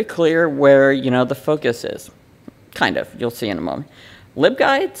 It's very clear where, the focus is. Kind of. You'll see in a moment.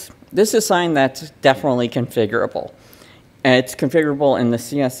 LibGuides, this is something that's definitely configurable. It's configurable in the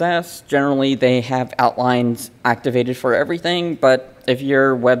CSS. Generally, they have outlines activated for everything, but if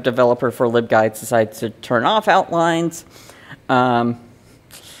your web developer for LibGuides decides to turn off outlines, fire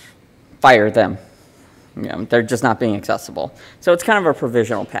them. They're just not being accessible. So it's kind of a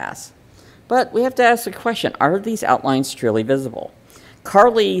provisional pass. But we have to ask the question, are these outlines truly visible?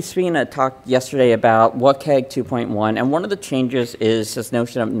 Carly Spina talked yesterday about WCAG 2.1, and one of the changes is this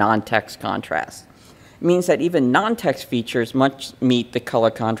notion of non-text contrast. It means that even non-text features must meet the color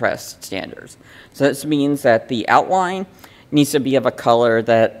contrast standards. So this means that the outline needs to be of a color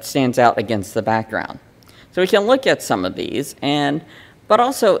that stands out against the background. So we can look at some of these, but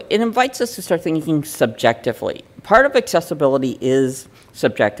also it invites us to start thinking subjectively. Part of accessibility is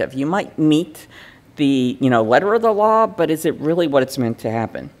subjective. You might meet the letter of the law, but is it really what it's meant to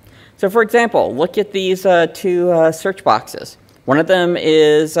happen? So for example, look at these two search boxes. One of them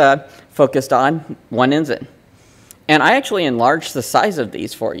is focused on, one isn't. And I actually enlarged the size of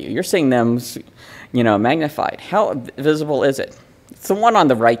these for you. You're seeing them magnified. How visible is it? It's the one on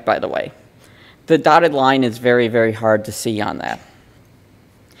the right, by the way. The dotted line is very, very hard to see on that.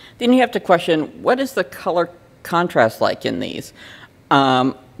 Then you have to question, what is the color contrast like in these?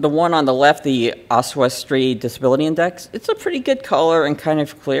 The one on the left, the Oswestry Disability Index, it's a pretty good color and kind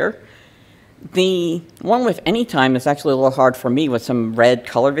of clear. The one with Anytime is actually a little hard for me with some red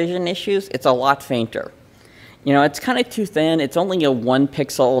color vision issues. It's a lot fainter. It's kind of too thin. It's only a 1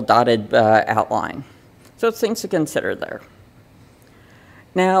 pixel dotted outline. So it's things to consider there.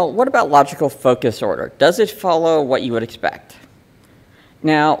 Now, what about logical focus order? Does it follow what you would expect?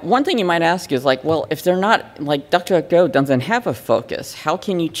 Now, one thing you might ask is like, well, if they're not, like DuckDuckGo doesn't have a focus, how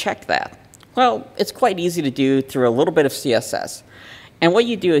can you check that? Well, it's quite easy to do through a little bit of CSS. And what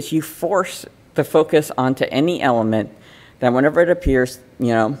you do is you force the focus onto any element that whenever it appears,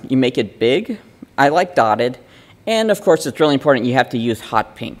 you make it big. I like dotted. And of course, it's really important you have to use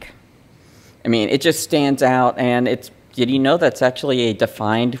hot pink. I mean, it just stands out, and did you know that's actually a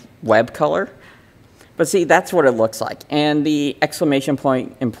defined web color? But see, that's what it looks like. And the exclamation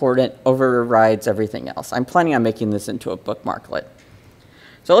point important overrides everything else. I'm planning on making this into a bookmarklet.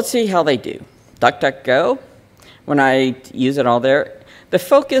 So let's see how they do. DuckDuckGo, when I use it all there, the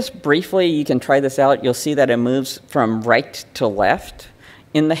focus, briefly, you can try this out. You'll see that it moves from right to left.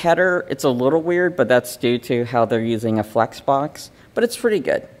 In the header, it's a little weird, but that's due to how they're using a flex box. But it's pretty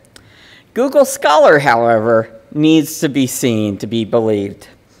good. Google Scholar, however, needs to be seen to be believed.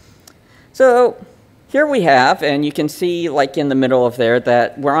 So here we have, and you can see like in the middle of there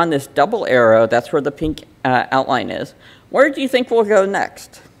that we're on this double arrow. That's where the pink outline is. Where do you think we'll go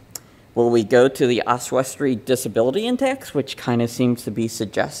next? Will we go to the Oswestry Disability Index, which kind of seems to be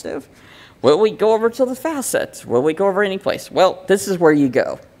suggestive? Will we go over to the facets? Will we go over any place? Well, this is where you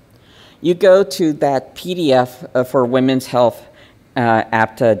go. You go to that PDF for Women's Health,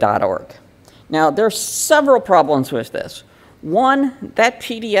 apta.org. Now, there are several problems with this. One, that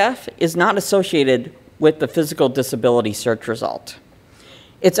PDF is not associated with the physical disability search result.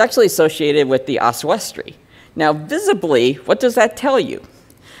 It's actually associated with the Oswestry. Now, visibly, what does that tell you?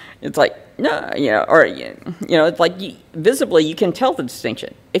 It's like, no, it's like visibly you can tell the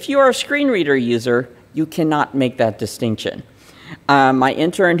distinction. If you are a screen reader user, you cannot make that distinction. My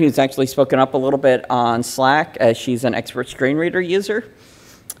intern, who's actually spoken up a little bit on Slack, as she's an expert screen reader user,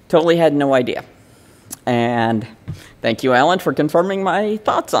 totally had no idea. And thank you, Alan, for confirming my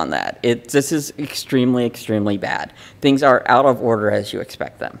thoughts on that. This is extremely, extremely bad. Things are out of order as you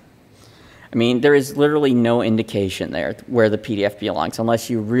expect them. I mean, there is literally no indication there where the PDF belongs unless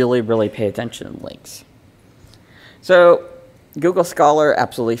you really, really pay attention to links. So Google Scholar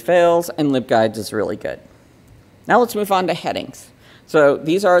absolutely fails, and LibGuides is really good. Now let's move on to headings. So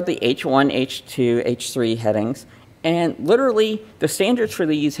these are the H1, H2, H3 headings. And literally, the standards for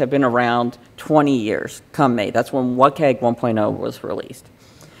these have been around 20 years, come May. That's when WCAG 1.0 was released.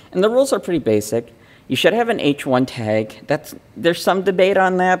 And the rules are pretty basic. You should have an H1 tag. There's some debate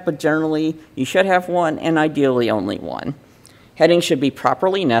on that, but generally, you should have one, and ideally only one. Headings should be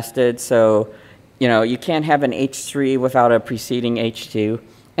properly nested, so you can't have an H3 without a preceding H2.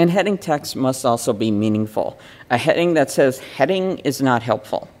 And heading text must also be meaningful. A heading that says heading is not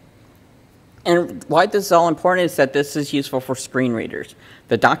helpful. And why this is all important is that this is useful for screen readers.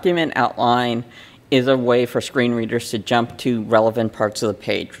 The document outline is a way for screen readers to jump to relevant parts of the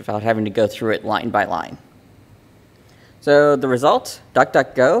page without having to go through it line by line. So the results,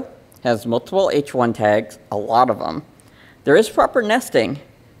 DuckDuckGo has multiple H1 tags, a lot of them. There is proper nesting,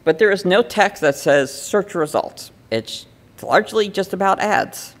 but there is no text that says search results. It's largely just about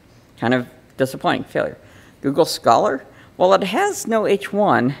ads. Kind of disappointing, failure. Google Scholar, well, it has no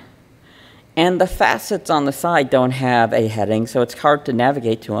H1, and the facets on the side don't have a heading, so it's hard to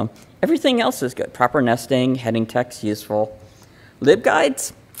navigate to them. Everything else is good. Proper nesting, heading text, useful.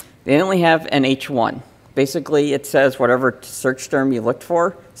 LibGuides, they only have an H1. Basically, it says whatever search term you looked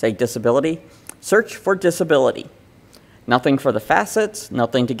for, say disability, search for disability. Nothing for the facets,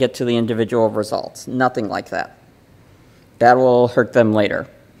 nothing to get to the individual results, nothing like that. That will hurt them later.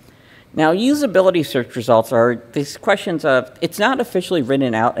 Now, usability search results are these questions of, it's not officially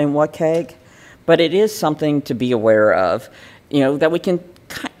written out in WCAG, but it is something to be aware of, that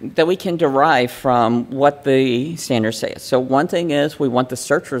we can derive from what the standards say. So one thing is we want the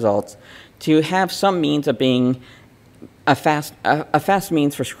search results to have some means of being a fast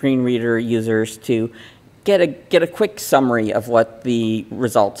means for screen reader users to get a quick summary of what the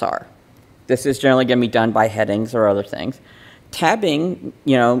results are. This is generally going to be done by headings or other things. Tabbing,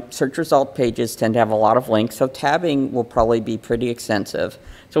 search result pages tend to have a lot of links, so tabbing will probably be pretty extensive.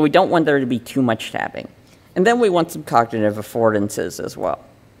 So we don't want there to be too much tabbing. And then we want some cognitive affordances as well.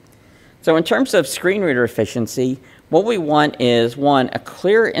 So in terms of screen reader efficiency, what we want is, one, a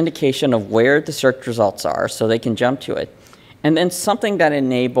clear indication of where the search results are so they can jump to it. And then something that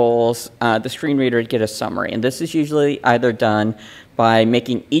enables the screen reader to get a summary. And this is usually either done by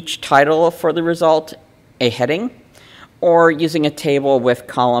making each title for the result a heading, or using a table with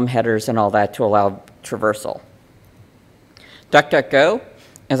column headers and all that to allow traversal. DuckDuckGo,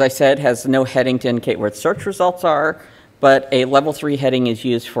 as I said, has no heading to indicate where the search results are, but a level 3 heading is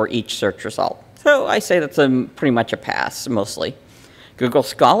used for each search result. So I say that's pretty much a pass, mostly. Google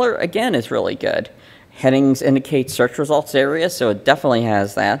Scholar, again, is really good. Headings indicate search results area, so it definitely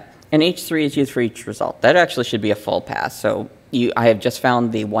has that. And H3 is used for each result. That actually should be a full pass, so I have just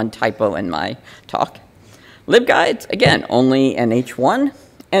found the one typo in my talk. LibGuides, again, only an H1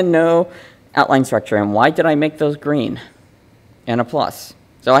 and no outline structure. And why did I make those green? And a plus.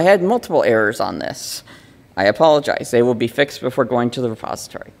 So I had multiple errors on this. I apologize. They will be fixed before going to the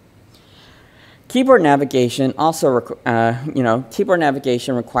repository. Keyboard navigation also, keyboard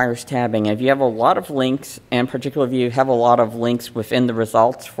navigation requires tabbing. If you have a lot of links, and particularly if you have a lot of links within the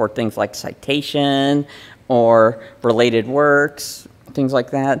results for things like citation or related works, things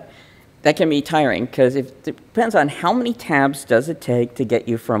like that, that can be tiring because it depends on how many tabs does it take to get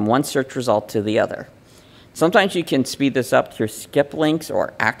you from one search result to the other. Sometimes you can speed this up through skip links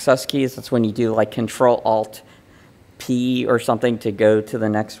or access keys. That's when you do like Control-Alt-P or something to go to the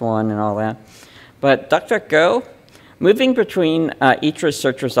next one and all that. But DuckDuckGo, moving between each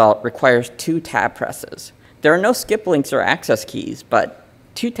search result requires 2 tab presses. There are no skip links or access keys, but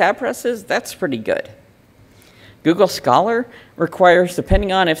 2 tab presses, that's pretty good. Google Scholar requires,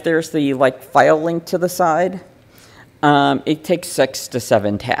 depending on if there's the file link to the side, it takes 6 to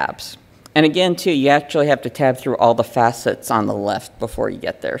 7 tabs. And again, too, you actually have to tab through all the facets on the left before you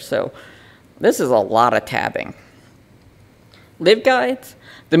get there. So this is a lot of tabbing. LibGuides,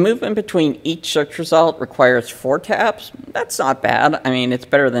 the movement between each search result requires 4 tabs. That's not bad. I mean, it's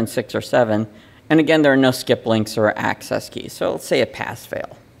better than 6 or 7. And again, there are no skip links or access keys. So let's say a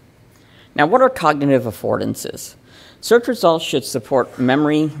pass-fail. Now, what are cognitive affordances? Search results should support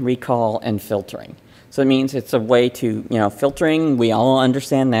memory, recall, and filtering. So it means it's a way to, filtering, we all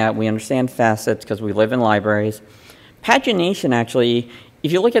understand that. We understand facets because we live in libraries. Pagination, actually,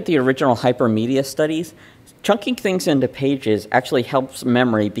 if you look at the original hypermedia studies, chunking things into pages actually helps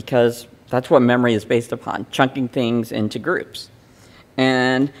memory because that's what memory is based upon, chunking things into groups.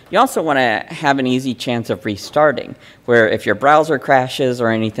 And you also want to have an easy chance of restarting, where if your browser crashes or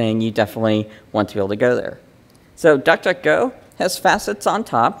anything, you definitely want to be able to go there. So DuckDuckGo has facets on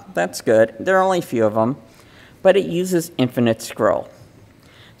top. That's good. There are only a few of them, but it uses infinite scroll.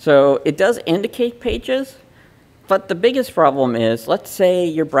 So it does indicate pages, but the biggest problem is, let's say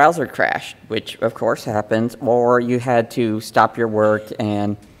your browser crashed, which of course happens, or you had to stop your work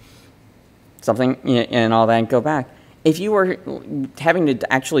and something and all that and go back. If you were having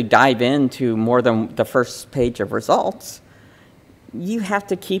to actually dive into more than the first page of results, you have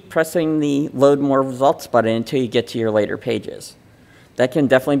to keep pressing the load more results button until you get to your later pages. That can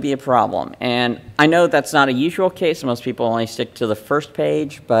definitely be a problem. And I know that's not a usual case. Most people only stick to the first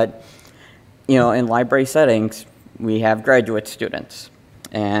page, but in library settings, we have graduate students.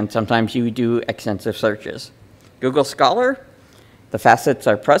 And sometimes you do extensive searches. Google Scholar, the facets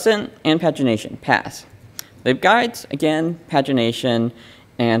are present, and pagination, pass. LibGuides, again, pagination,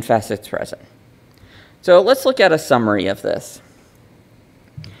 and facets present. So let's look at a summary of this.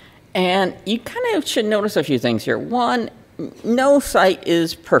 And you kind of should notice a few things here. One, no site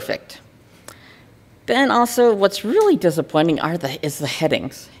is perfect. Then also, what's really disappointing is the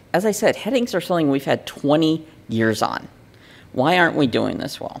headings. As I said, headings are something we've had 20 years on. Why aren't we doing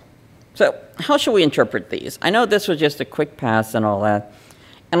this well? So how should we interpret these? I know this was just a quick pass and all that,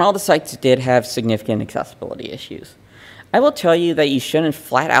 and all the sites did have significant accessibility issues. I will tell you that you shouldn't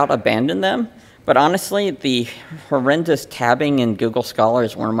flat out abandon them, but honestly, the horrendous tabbing in Google Scholar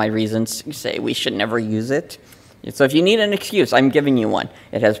is one of my reasons to say we should never use it. So if you need an excuse, I'm giving you one.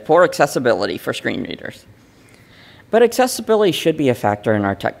 It has poor accessibility for screen readers. But accessibility should be a factor in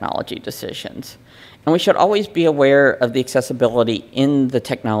our technology decisions. And we should always be aware of the accessibility in the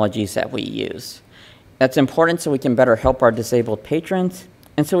technologies that we use. That's important so we can better help our disabled patrons,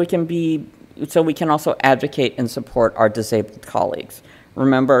 and so we can also advocate and support our disabled colleagues.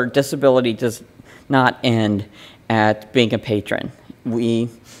 Remember, disability does not end at being a patron.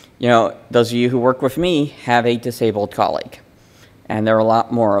 Those of you who work with me have a disabled colleague, and there are a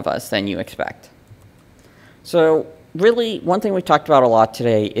lot more of us than you expect. So really, one thing we talked about a lot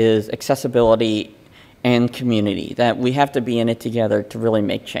today is accessibility and community, that we have to be in it together to really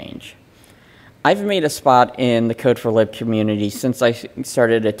make change. I've made a spot in the Code4Lib community since I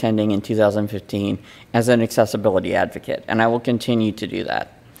started attending in 2015 as an accessibility advocate, and I will continue to do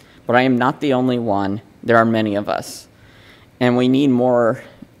that. But I am not the only one. There are many of us, and we need more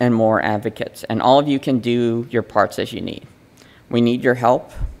and more advocates, and all of you can do your parts as you need. We need your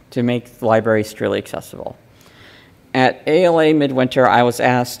help to make the libraries truly accessible. At ALA Midwinter, I was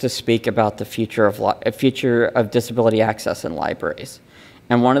asked to speak about the future of disability access in libraries.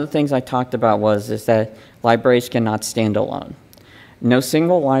 And one of the things I talked about is that libraries cannot stand alone. No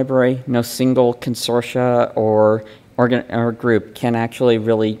single library, no single consortia or group can actually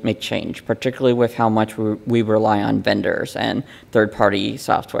really make change, particularly with how much we rely on vendors and third-party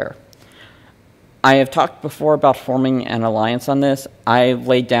software. I have talked before about forming an alliance on this. I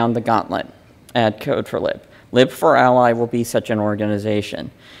laid down the gauntlet at Code4Lib. Lib4Ally will be such an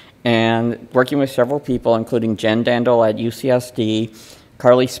organization. And working with several people, including Jen Dandel at UCSD,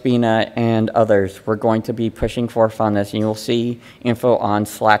 Carly Spina, and others, we're going to be pushing forth on this, and you'll see info on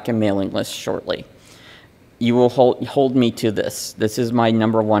Slack and mailing lists shortly. You will hold me to this. This is my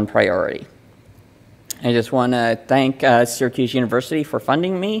 #1 priority. I just want to thank Syracuse University for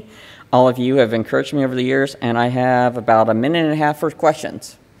funding me. All of you have encouraged me over the years, and I have about a minute and a half for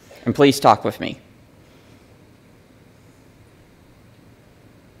questions. And please talk with me.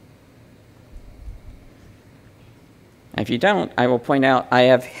 If you don't, I will point out I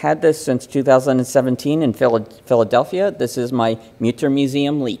have had this since 2017 in Philadelphia. This is my Mutter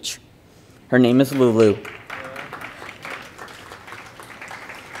Museum leech. Her name is Lulu.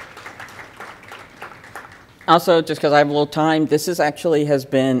 Also, just because I have a little time, this is actually has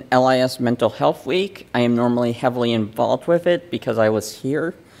been LIS Mental Health Week. I am normally heavily involved with it because I was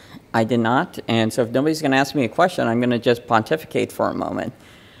here. I did not, and so if nobody's going to ask me a question, I'm going to just pontificate for a moment.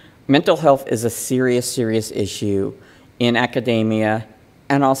 Mental health is a serious, serious issue in academia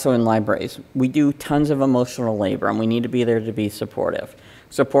and also in libraries. We do tons of emotional labor, and we need to be there to be supportive.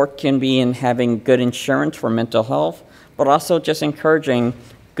 Support can be in having good insurance for mental health, but also just encouraging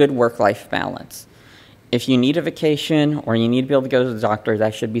good work-life balance. If you need a vacation or you need to be able to go to the doctor,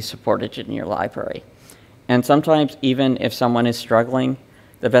 that should be supported in your library. And sometimes, even if someone is struggling,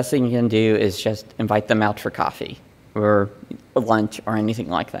 the best thing you can do is just invite them out for coffee or lunch or anything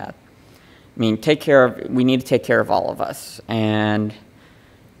like that. I mean, we need to take care of all of us. And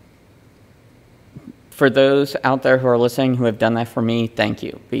for those out there who are listening who have done that for me, thank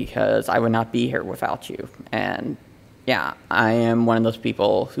you, because I would not be here without you. And yeah, I am one of those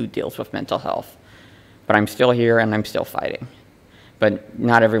people who deals with mental health. But I'm still here and I'm still fighting. But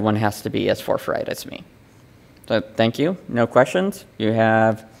not everyone has to be as forthright as me. So thank you. No questions? You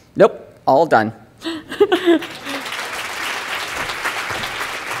have, nope, all done.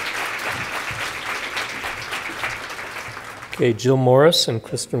 Okay, Jill Morris and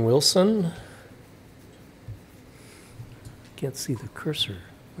Kristen Wilson. Can't see the cursor.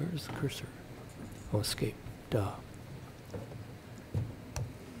 Where is the cursor? Oh, escape. Duh.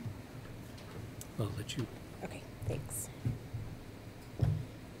 I'll let you. Okay, thanks.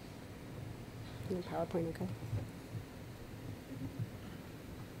 In the PowerPoint, okay?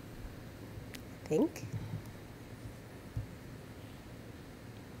 Think.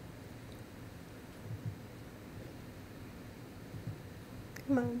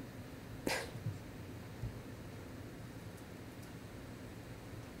 Come on.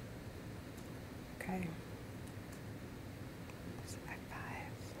 Okay.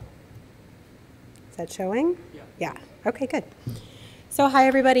 Is that showing? Yeah. Okay, good. So hi,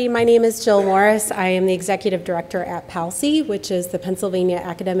 everybody. My name is Jill Morris. I am the Executive Director at PALCI, which is the Pennsylvania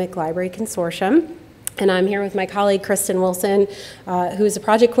Academic Library Consortium. And I'm here with my colleague, Kristen Wilson, who is a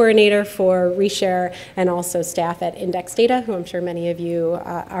project coordinator for Reshare and also staff at Index Data, who I'm sure many of you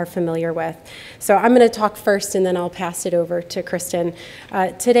are familiar with. So I'm going to talk first, and then I'll pass it over to Kristen.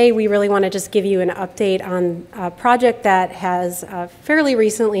 Today, we really want to just give you an update on a project that has fairly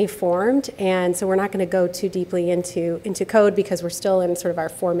recently formed, and so we're not going to go too deeply into code because we're still in sort of our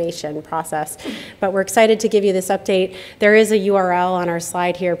formation process. But we're excited to give you this update. There is a URL on our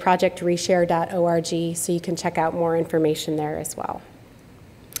slide here, projectreshare.org. So you can check out more information there as well.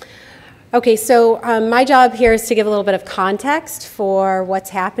 Okay, so my job here is to give a little bit of context for what's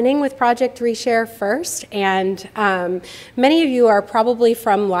happening with Project Reshare first. And many of you are probably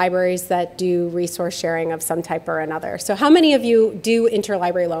from libraries that do resource sharing of some type or another. So how many of you do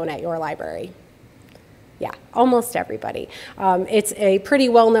interlibrary loan at your library? Yeah, almost everybody. It's a pretty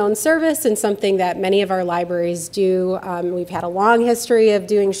well-known service and something that many of our libraries do. We've had a long history of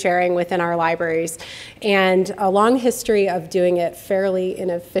doing sharing within our libraries and a long history of doing it fairly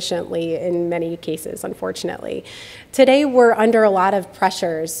inefficiently in many cases, unfortunately. Today, we're under a lot of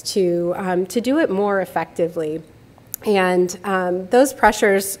pressures to do it more effectively. And those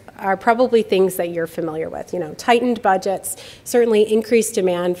pressures are probably things that you're familiar with. You know, tightened budgets, certainly increased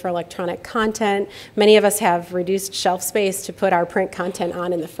demand for electronic content. Many of us have reduced shelf space to put our print content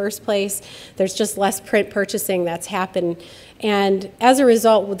on in the first place. There's just less print purchasing that's happened. And as a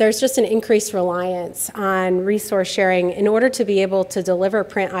result, there's just an increased reliance on resource sharing in order to be able to deliver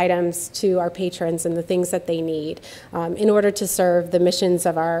print items to our patrons and the things that they need in order to serve the missions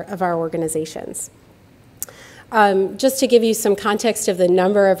of our organizations. Just to give you some context of the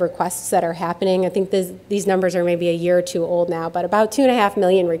number of requests that are happening, I think these numbers are maybe a year or two old now, but about 2.5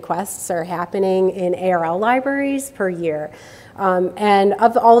 million requests are happening in ARL libraries per year. And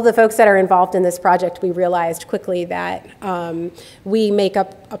of all of the folks that are involved in this project, we realized quickly that we make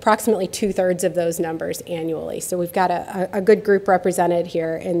up approximately 2/3 of those numbers annually. So we've got a good group represented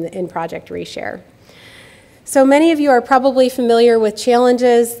here in Project Reshare. So many of you are probably familiar with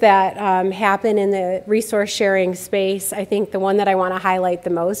challenges that happen in the resource sharing space. I think the one that I want to highlight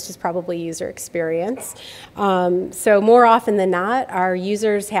the most is probably user experience. So more often than not, our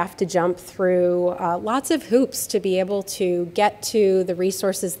users have to jump through lots of hoops to be able to get to the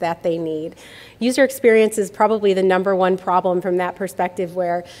resources that they need. User experience is probably the #1 problem from that perspective,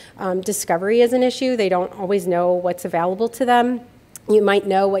 where discovery is an issue. They don't always know what's available to them. You might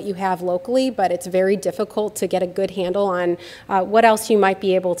know what you have locally, but it's very difficult to get a good handle on what else you might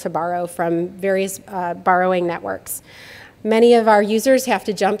be able to borrow from various borrowing networks. Many of our users have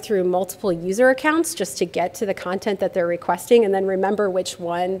to jump through multiple user accounts just to get to the content that they're requesting and then remember which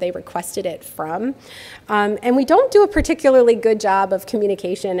one they requested it from. And we don't do a particularly good job of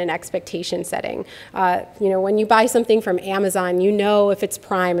communication and expectation setting. You know, when you buy something from Amazon, you know if it's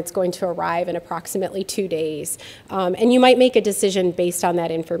Prime, it's going to arrive in approximately 2 days. And you might make a decision based on that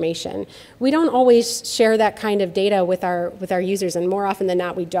information. We don't always share that kind of data with our users, and more often than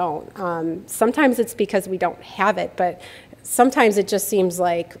not, we don't. Sometimes it's because we don't have it, but sometimes it just seems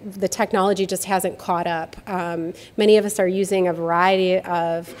like the technology just hasn't caught up. Many of us are using a variety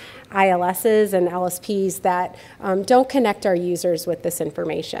of ILSs and LSPs that don't connect our users with this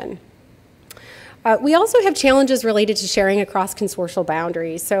information. We also have challenges related to sharing across consortial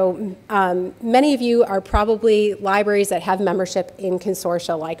boundaries. So many of you are probably libraries that have membership in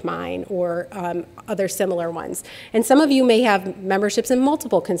consortia like mine or other similar ones. And some of you may have memberships in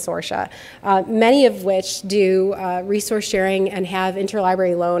multiple consortia, many of which do resource sharing and have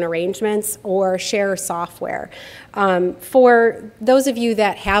interlibrary loan arrangements or share software. For those of you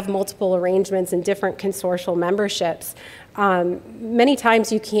that have multiple arrangements and different consortial memberships, many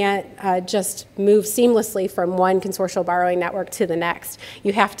times you can't just move seamlessly from one consortial borrowing network to the next.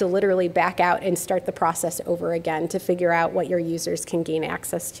 You have to literally back out and start the process over again to figure out what your users can gain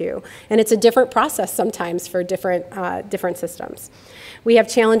access to. And it's a different process sometimes for different systems. We have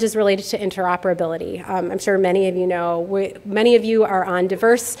challenges related to interoperability. I'm sure many of you know, many of you are on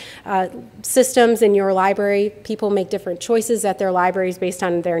diverse systems in your library. People make different choices at their libraries based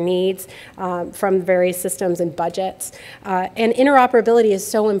on their needs from various systems and budgets. And interoperability is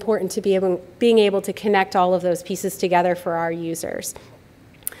so important to being able to connect all of those pieces together for our users.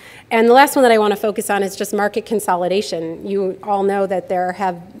 And the last one that I want to focus on is just market consolidation. You all know that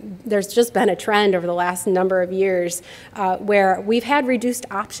there's just been a trend over the last number of years where we've had reduced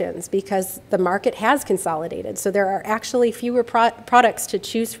options because the market has consolidated. So there are actually fewer products to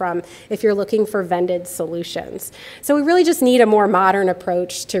choose from if you're looking for vended solutions. So we really just need a more modern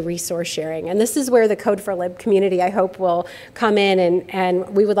approach to resource sharing. And this is where the Code4Lib community, I hope, will come in, and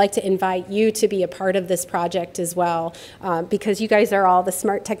we would like to invite you to be a part of this project as well, because you guys are all the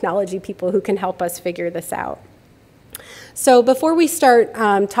smart technology people who can help us figure this out. So before we start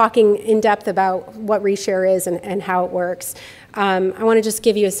talking in depth about what Reshare is and how it works, I want to just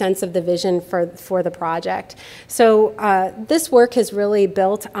give you a sense of the vision for the project. So this work has really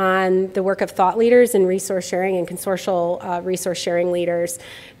built on the work of thought leaders in resource sharing and consortial resource sharing leaders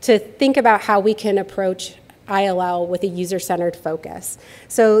to think about how we can approach ILL with a user-centered focus.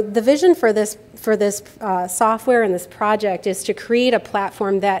 So the vision for this software and this project is to create a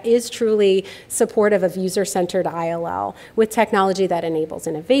platform that is truly supportive of user-centered ILL with technology that enables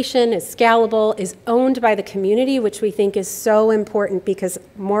innovation, is scalable, is owned by the community, which we think is so important because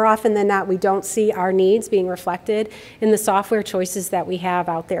more often than not we don't see our needs being reflected in the software choices that we have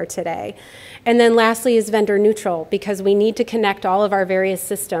out there today. And then lastly is vendor neutral, because we need to connect all of our various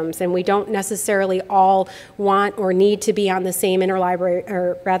systems and we don't necessarily all want or need to be on the same interlibrary,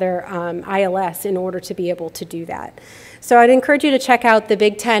 or rather ILS, in order to be able to do that. So I'd encourage you to check out the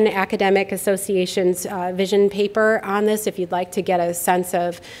Big Ten Academic Association's vision paper on this if you'd like to get a sense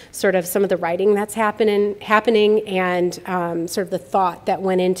of sort of some of the writing that's happening and sort of the thought that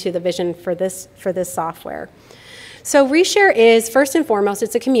went into the vision for this software. So Reshare is, first and foremost,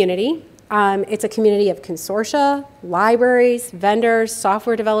 it's a community. It's a community of consortia, libraries, vendors,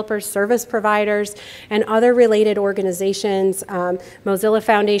 software developers, service providers, and other related organizations. Mozilla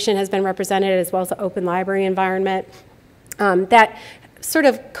Foundation has been represented, as well as the Open Library Environment, that sort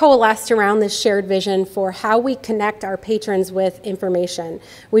of coalesced around this shared vision for how we connect our patrons with information.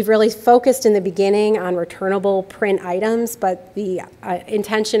 We've really focused in the beginning on returnable print items, but the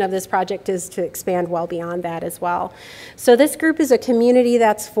intention of this project is to expand well beyond that as well. So this group is a community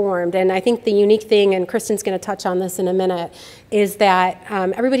that's formed, and I think the unique thing, and Kristen's going to touch on this in a minute, is that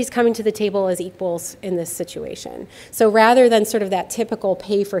everybody's coming to the table as equals in this situation. So rather than sort of that typical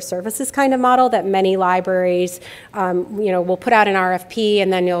pay for services kind of model that many libraries, will put out an RFP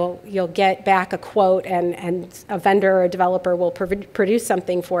and then you'll get back a quote and a vendor or a developer will produce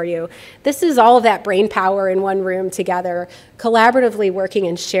something for you. This is all of that brain power in one room together, collaboratively working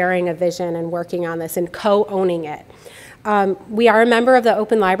and sharing a vision and working on this and co-owning it. We are a member of the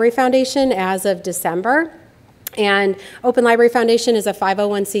Open Library Foundation as of December. And Open Library Foundation is a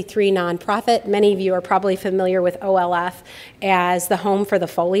 501c3 nonprofit. Many of you are probably familiar with OLF as the home for the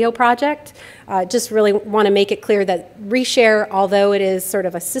Folio project. Just really want to make it clear that Reshare, although it is sort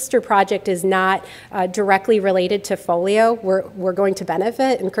of a sister project, is not directly related to Folio. We're going to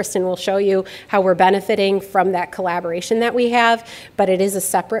benefit, and Kristen will show you how we're benefiting from that collaboration that we have, but it is a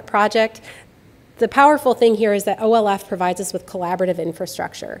separate project. The powerful thing here is that OLF provides us with collaborative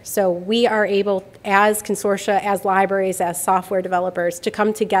infrastructure. So we are able, as consortia, as libraries, as software developers, to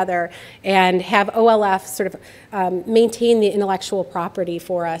come together and have OLF sort of maintain the intellectual property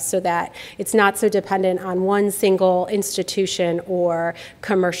for us so that it's not so dependent on one single institution or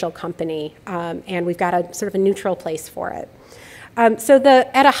commercial company. And we've got a sort of a neutral place for it. So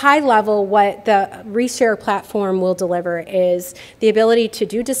at a high level, what the Reshare platform will deliver is the ability to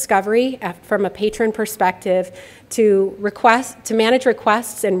do discovery from a patron perspective, to manage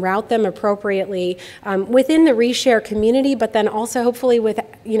requests and route them appropriately within the Reshare community, but then also hopefully with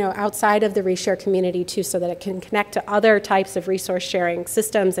outside of the Reshare community too, so that it can connect to other types of resource sharing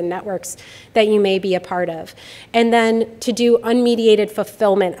systems and networks that you may be a part of. And then to do unmediated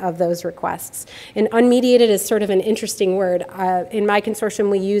fulfillment of those requests. And unmediated is sort of an interesting word. In my consortium,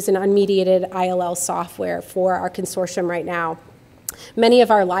 we use an unmediated ILL software for our consortium right now. Many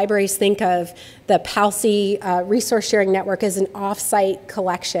of our libraries think of the PALSI resource sharing network as an off-site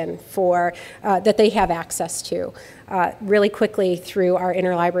collection that they have access to really quickly through our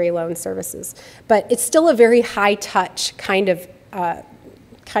interlibrary loan services. But it's still a very high-touch kind of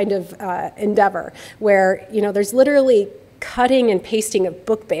endeavor where there's literally cutting and pasting of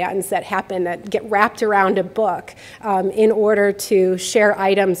book bands that happen that get wrapped around a book in order to share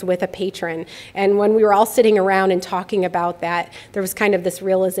items with a patron. And when we were all sitting around and talking about that, there was kind of this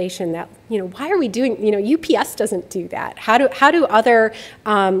realization that, why are we doing, UPS doesn't do that. How do other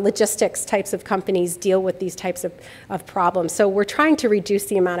logistics types of companies deal with these types of problems? So we're trying to reduce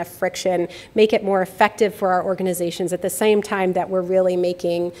the amount of friction, make it more effective for our organizations at the same time that we're really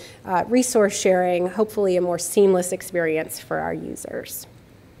making resource sharing hopefully a more seamless experience for our users.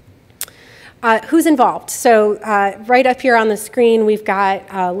 Who's involved? So right up here on the screen, we've got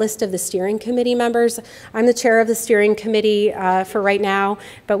a list of the steering committee members. I'm the chair of the steering committee for right now,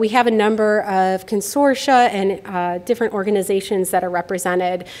 but we have a number of consortia and different organizations that are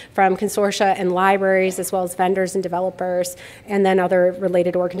represented from consortia and libraries, as well as vendors and developers, and then other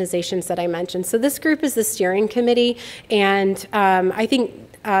related organizations that I mentioned. So this group is the steering committee, and I think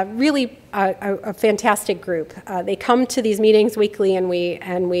really a fantastic group. They come to these meetings weekly, and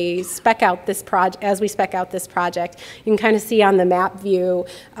we spec out this project. As we spec out this project, you can kind of see on the map view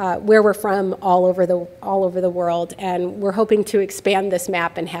where we're from all over the world, and we're hoping to expand this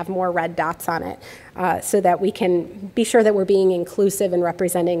map and have more red dots on it, so that we can be sure that we're being inclusive and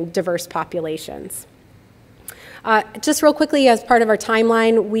representing diverse populations. Just real quickly, as part of our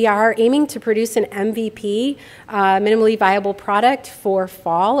timeline, we are aiming to produce an MVP, minimally viable product, for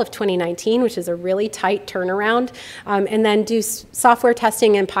fall of 2019, which is a really tight turnaround, and then do software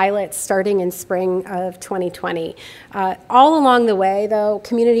testing and pilots starting in spring of 2020. All along the way, though,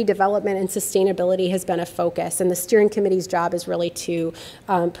 community development and sustainability has been a focus, and the steering committee's job is really to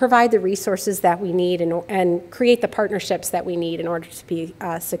provide the resources that we need and create the partnerships that we need in order to be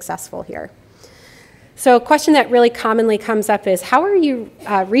successful here. So a question that really commonly comes up is, how are you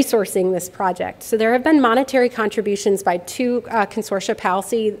resourcing this project? So there have been monetary contributions by two consortia,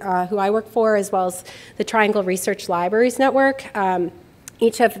 PALSI, who I work for, as well as the Triangle Research Libraries Network.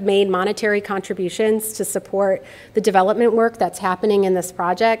 Each have made monetary contributions to support the development work that's happening in this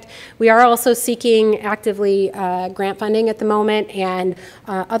project. We are also seeking actively grant funding at the moment and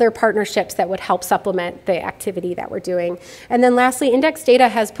other partnerships that would help supplement the activity that we're doing. And then lastly, Index Data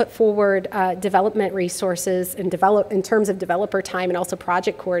has put forward development resources and in terms of developer time and also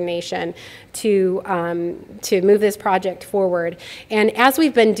project coordination to move this project forward. And as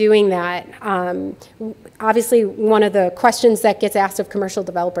we've been doing that, obviously one of the questions that gets asked of commercial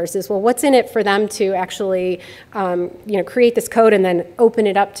developers is, well, what's in it for them to actually create this code and then open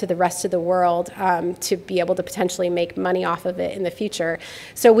it up to the rest of the world to be able to potentially make money off of it in the future?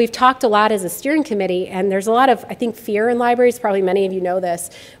 So we've talked a lot as a steering committee, and there's a lot of, I think, fear in libraries. Probably many of you know this.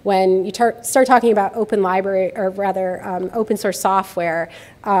 When you start talking about open library, or rather open source software,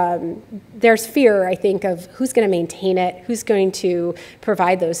 there's fear, I think, of who's going to maintain it, who's going to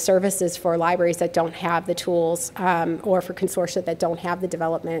provide those services for libraries that don't have the tools, or for consortia that don't have the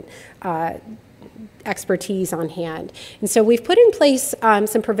development expertise on hand. And so we've put in place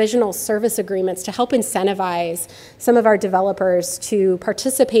some provisional service agreements to help incentivize some of our developers to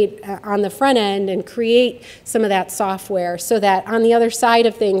participate on the front end and create some of that software, so that on the other side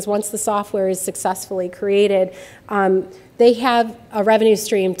of things, once the software is successfully created, they have a revenue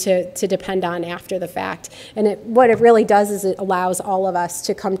stream to depend on after the fact. And what it really does is it allows all of us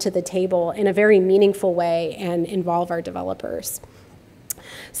to come to the table in a very meaningful way and involve our developers.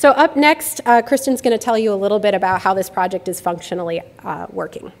 So up next, Kristen's going to tell you a little bit about how this project is functionally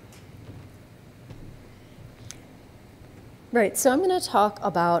working. Right, so I'm going to talk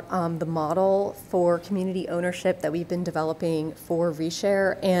about the model for community ownership that we've been developing for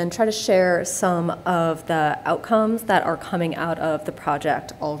Reshare and try to share some of the outcomes that are coming out of the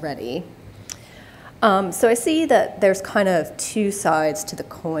project already. So I see that there's kind of two sides to the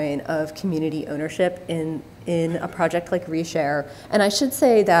coin of community ownership in a project like Reshare. And I should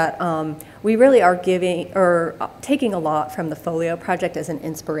say that we really are taking a lot from the Folio project as an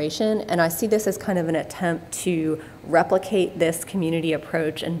inspiration, and I see this as kind of an attempt to replicate this community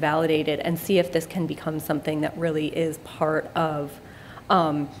approach and validate it and see if this can become something that really is part of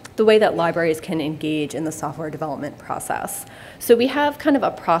the way that libraries can engage in the software development process. So we have kind of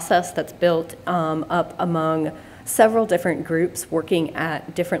a process that's built up among several different groups working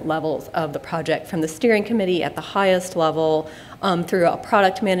at different levels of the project, from the steering committee at the highest level, through a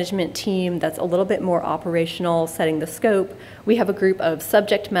product management team that's a little bit more operational, setting the scope. We have a group of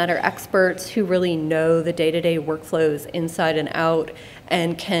subject matter experts who really know the day-to-day workflows inside and out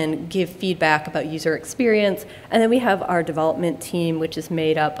and can give feedback about user experience. And then we have our development team, which is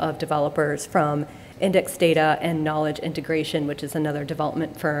made up of developers from Index Data and Knowledge Integration, which is another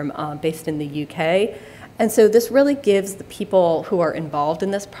development firm based in the UK. And so this really gives the people who are involved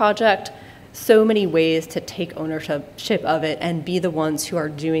in this project so many ways to take ownership of it and be the ones who are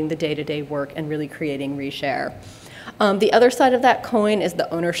doing the day-to-day work and really creating Reshare. The other side of that coin is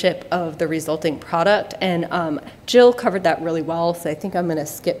the ownership of the resulting product, and Jill covered that really well, so I think I'm going to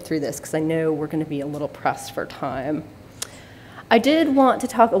skip through this because I know we're going to be a little pressed for time. I did want to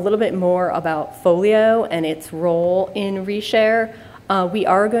talk a little bit more about Folio and its role in Reshare. We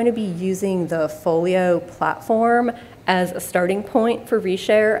are going to be using the Folio platform as a starting point for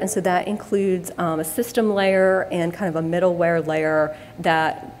Reshare, and so that includes a system layer and kind of a middleware layer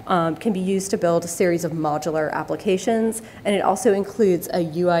that can be used to build a series of modular applications, and it also includes a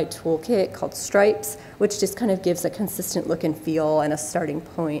UI toolkit called Stripes, which just kind of gives a consistent look and feel and a starting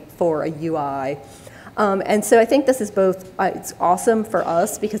point for a UI. And so I think this is both, it's awesome for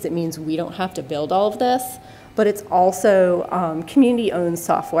us because it means we don't have to build all of this, but it's also community-owned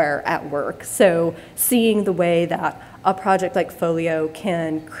software at work. So seeing the way that a project like Folio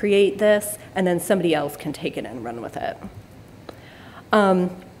can create this and then somebody else can take it and run with it.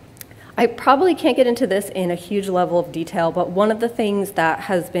 I probably can't get into this in a huge level of detail, but one of the things that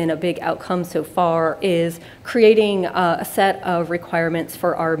has been a big outcome so far is creating a set of requirements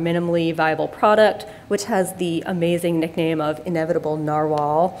for our minimally viable product, which has the amazing nickname of Inevitable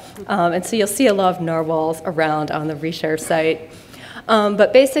Narwhal. And so you'll see a lot of narwhals around on the Reshare site.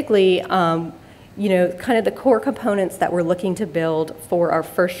 But basically, you know, kind of the core components that we're looking to build for our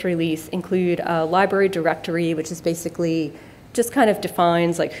first release include a library directory, which is basically just kind of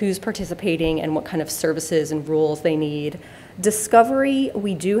defines like who's participating and what kind of services and rules they need. Discovery,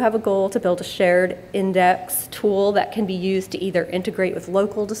 we do have a goal to build a shared index tool that can be used to either integrate with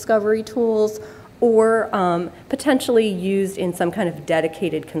local discovery tools or potentially used in some kind of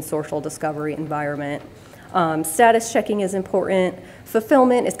dedicated consortial discovery environment. Status checking is important.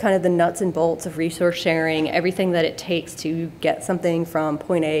 Fulfillment is kind of the nuts and bolts of resource sharing, everything that it takes to get something from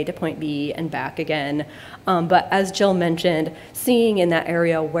point A to point B and back again. But as Jill mentioned, seeing in that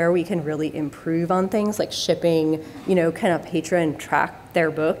area where we can really improve on things like shipping, kind of patron track their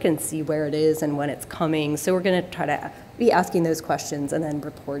book and see where it is and when it's coming. So we're going to try to be asking those questions, and then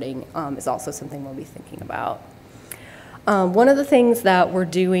reporting is also something we'll be thinking about. One of the things that we're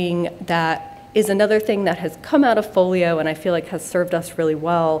doing that is another thing that has come out of Folio and I feel like has served us really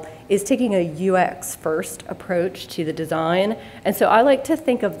well is taking a UX first approach to the design. And so I like to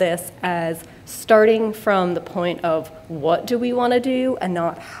think of this as starting from the point of what do we want to do and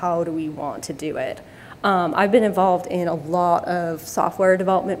not how do we want to do it. I've been involved in a lot of software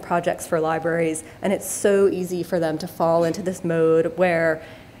development projects for libraries, and it's so easy for them to fall into this mode where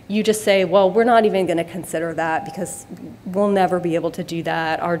you just say, well, we're not even going to consider that because we'll never be able to do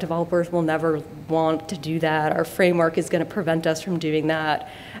that. Our developers will never want to do that. Our framework is going to prevent us from doing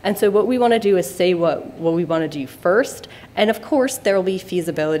that. And so what we want to do is say what we want to do first. And of course, there will be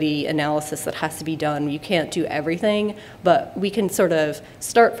feasibility analysis that has to be done. You can't do everything, but we can sort of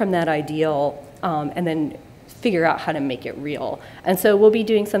start from that ideal and then figure out how to make it real. And so we'll be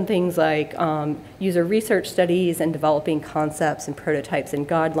doing some things like user research studies and developing concepts and prototypes and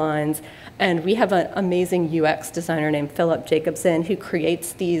guidelines. And we have an amazing UX designer named Philip Jacobson who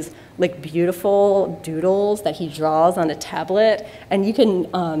creates these like beautiful doodles that he draws on a tablet. And you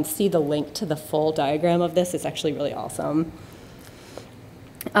can see the link to the full diagram of this. It's actually really awesome.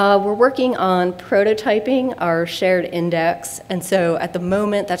 We're working on prototyping our shared index, and so at the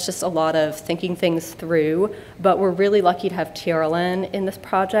moment that's just a lot of thinking things through, but we're really lucky to have TRLN in this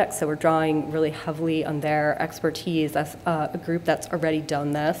project, so we're drawing really heavily on their expertise as a group that's already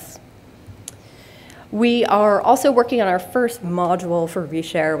done this. We are also working on our first module for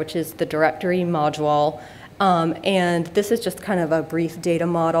Reshare, which is the directory module. And this is just kind of a brief data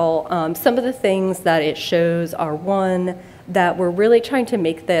model. Some of the things that it shows are, one, that we're really trying to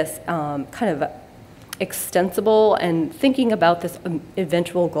make this kind of extensible and thinking about this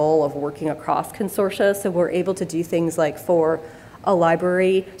eventual goal of working across consortia. So we're able to do things like, for a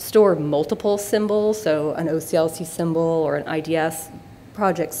library, store multiple symbols, so an OCLC symbol or an IDS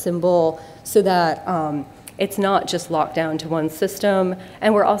project symbol, so that it's not just locked down to one system.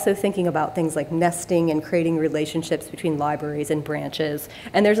 And we're also thinking about things like nesting and creating relationships between libraries and branches.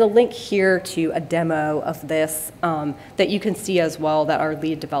 And there's a link here to a demo of this that you can see as well that our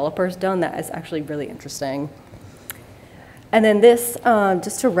lead developer's done that is actually really interesting. And then this,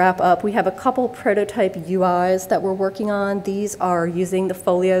 just to wrap up, we have a couple prototype UIs that we're working on. These are using the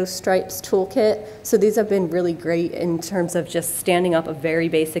Folio Stripes toolkit. So these have been really great in terms of just standing up a very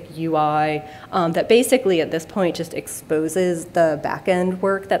basic UI that basically at this point just exposes the back-end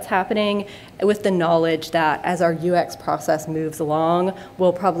work that's happening with the knowledge that as our UX process moves along,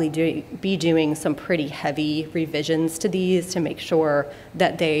 we'll probably be doing some pretty heavy revisions to these to make sure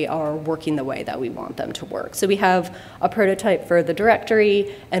that they are working the way that we want them to work. So we have a prototype for the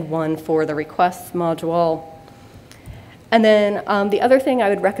directory and one for the requests module. And then the other thing I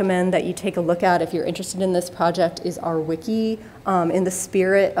would recommend that you take a look at if you're interested in this project is our wiki. In the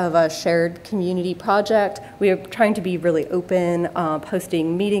spirit of a shared community project, we are trying to be really open,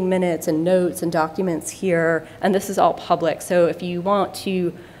 posting meeting minutes and notes and documents here, and this is all public. So if you want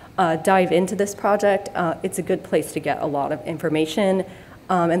to dive into this project, it's a good place to get a lot of information.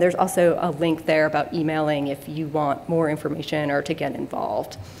 And there's also a link there about emailing if you want more information or to get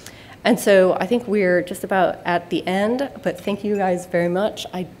involved. And so I think we're just about at the end, but thank you guys very much.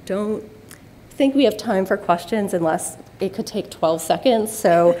 I don't think we have time for questions unless it could take 12 seconds.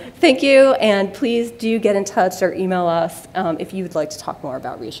 So thank you, and please do get in touch or email us if you would like to talk more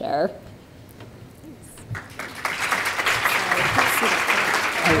about Reshare.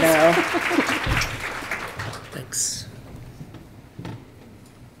 I know. Thanks.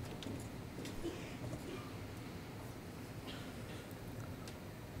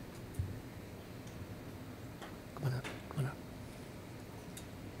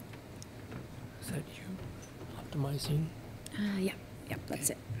 Optimizing? Yeah,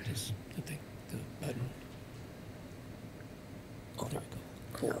 that's it. Just the button. Oh, there we go.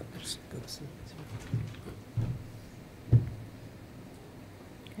 Cool. Just go to see.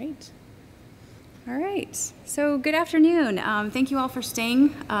 Great. All right. So good afternoon. Thank you all for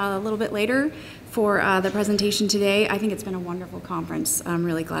staying a little bit later for the presentation today. I think it's been a wonderful conference. I'm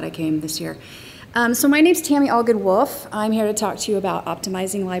really glad I came this year. So my name's Tammy Allgood-Wolf. I'm here to talk to you about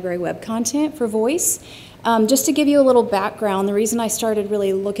optimizing library web content for voice. Just to give you a little background, the reason I started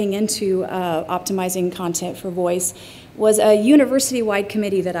really looking into optimizing content for voice was a university-wide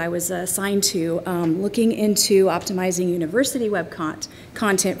committee that I was assigned to, looking into optimizing university web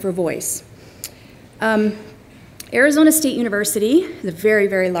content for voice. Arizona State University is a very,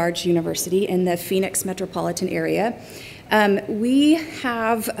 very large university in the Phoenix metropolitan area. We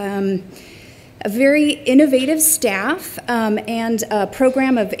have a very innovative staff and a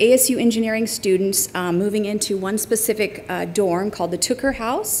program of ASU engineering students moving into one specific dorm called the Tooker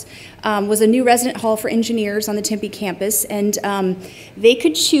House. Was a new resident hall for engineers on the Tempe campus, and they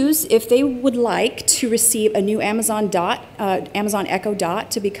could choose if they would like to receive a new Amazon Echo Dot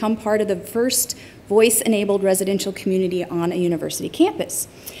to become part of the first voice-enabled residential community on a university campus.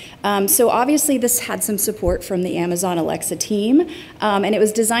 So obviously this had some support from the Amazon Alexa team, and it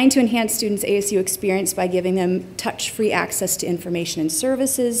was designed to enhance students' ASU experience by giving them touch-free access to information and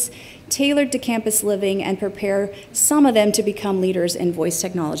services, tailored to campus living, and prepare some of them to become leaders in voice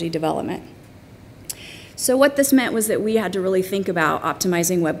technology development. So what this meant was that we had to really think about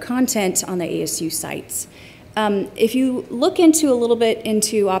optimizing web content on the ASU sites. If you look into a little bit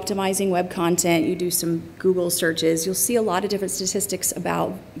into optimizing web content, you do some Google searches, you'll see a lot of different statistics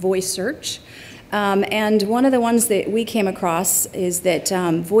about voice search. And one of the ones that we came across is that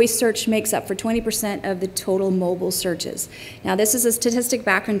voice search makes up for 20% of the total mobile searches. Now, this is a statistic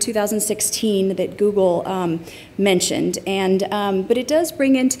back in 2016 that Google mentioned, but it does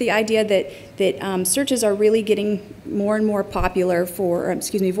bring into the idea that searches are really getting more and more popular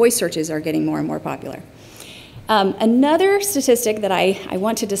voice searches are getting more and more popular. Another statistic that I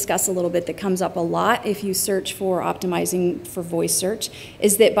want to discuss a little bit that comes up a lot if you search for optimizing for voice search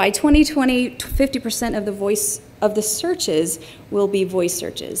is that by 2020, 50% of the searches will be voice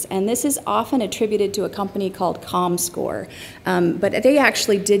searches. And this is often attributed to a company called ComScore. But they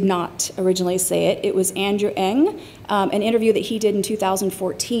actually did not originally say it. It was Andrew Ng, an interview that he did in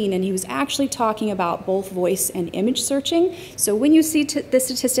 2014, and he was actually talking about both voice and image searching. So when you see this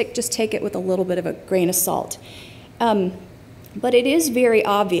statistic, just take it with a little bit of a grain of salt. But it is very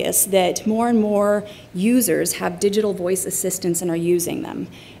obvious that more and more users have digital voice assistants and are using them.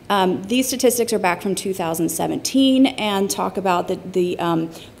 These statistics are back from 2017 and talk about the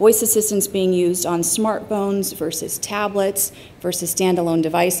voice assistants being used on smartphones versus tablets versus standalone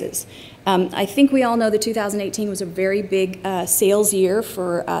devices. I think we all know that 2018 was a very big sales year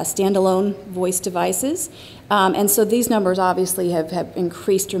for standalone voice devices. And so these numbers obviously have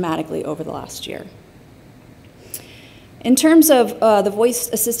increased dramatically over the last year. In terms of the voice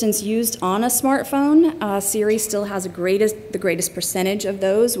assistants used on a smartphone, Siri still has the greatest percentage of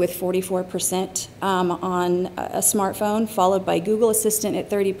those, with 44% on a smartphone, followed by Google Assistant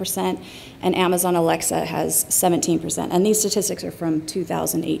at 30%, and Amazon Alexa has 17%. And these statistics are from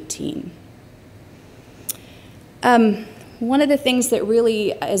 2018. One of the things that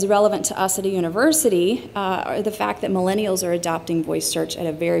really is relevant to us at a university are the fact that millennials are adopting voice search at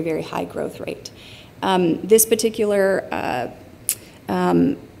a very, very high growth rate. This particular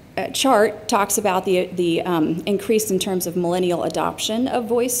chart talks about the increase in terms of millennial adoption of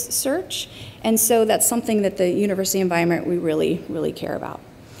voice search, and so that's something that the university environment we really, really care about.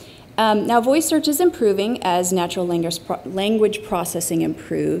 Now, voice search is improving as natural language processing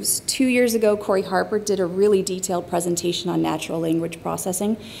improves. 2 years ago, Corey Harper did a really detailed presentation on natural language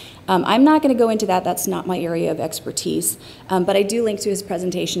processing. I'm not going to go into that. That's not my area of expertise, but I do link to his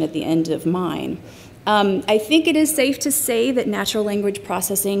presentation at the end of mine. I think it is safe to say that natural language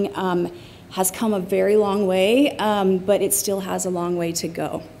processing has come a very long way, but it still has a long way to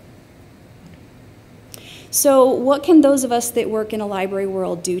go. So what can those of us that work in a library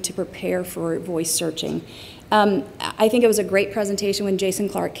world do to prepare for voice searching? I think it was a great presentation when Jason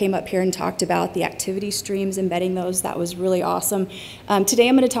Clark came up here and talked about the activity streams, embedding those. That was really awesome. Today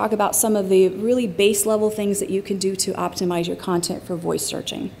I'm going to talk about some of the really base level things that you can do to optimize your content for voice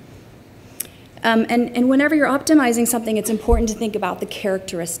searching. And whenever you're optimizing something, it's important to think about the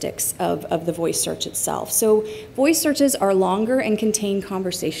characteristics of the voice search itself. So voice searches are longer and contain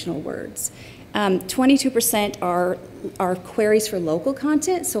conversational words. 22% are queries for local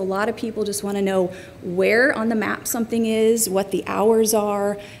content, so a lot of people just want to know where on the map something is, what the hours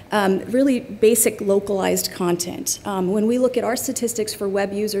are, really basic localized content. When we look at our statistics for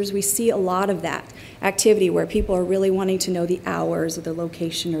web users, we see a lot of that activity where people are really wanting to know the hours or the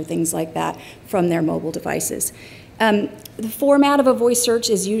location or things like that from their mobile devices. The format of a voice search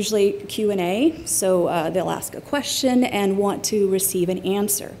is usually Q&A, so they'll ask a question and want to receive an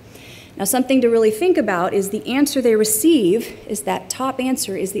answer. Now, something to really think about is the answer they receive is that top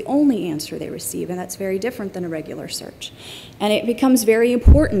answer is the only answer they receive, and that's very different than a regular search. And it becomes very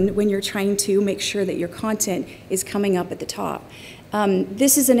important when you're trying to make sure that your content is coming up at the top.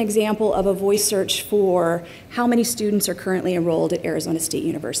 This is an example of a voice search for how many students are currently enrolled at Arizona State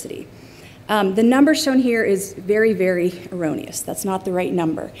University. The number shown here is very, very erroneous. That's not the right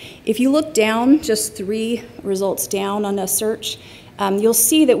number. If you look down, just 3 results down on a search, you'll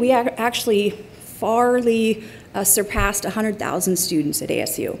see that we actually farly surpassed 100,000 students at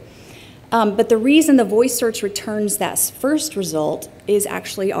ASU. But the reason the voice search returns that first result is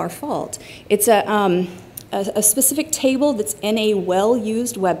actually our fault. It's a specific table that's in a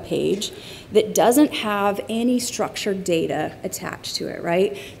well-used web page that doesn't have any structured data attached to it,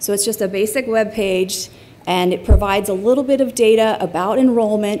 right? So it's just a basic web page, and it provides a little bit of data about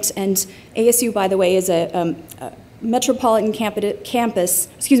enrollment. And ASU, by the way, is a metropolitan campus,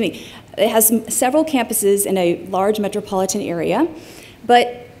 excuse me, it has several campuses in a large metropolitan area.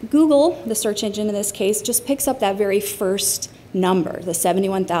 But Google, the search engine in this case, just picks up that very first number, the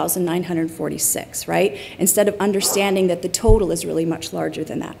 71,946, right? Instead of understanding that the total is really much larger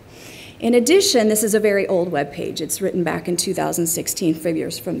than that. In addition, this is a very old web page. It's written back in 2016,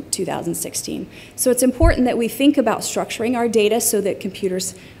 figures from 2016. So it's important that we think about structuring our data so that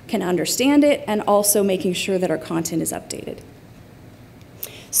computers can understand it, and also making sure that our content is updated.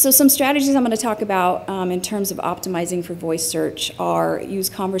 So some strategies I'm going to talk about in terms of optimizing for voice search are use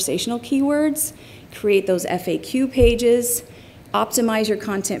conversational keywords, create those FAQ pages, optimize your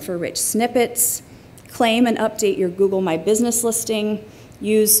content for rich snippets, claim and update your Google My Business listing,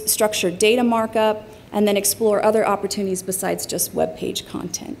 use structured data markup, and then explore other opportunities besides just web page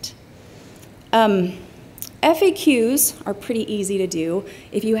content. FAQs are pretty easy to do.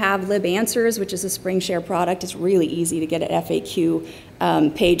 If you have Lib Answers, which is a SpringShare product, it's really easy to get an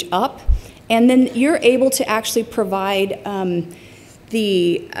FAQ page up. And then you're able to actually provide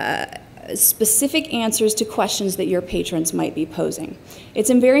the specific answers to questions that your patrons might be posing. It's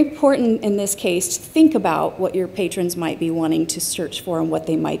very important in this case to think about what your patrons might be wanting to search for and what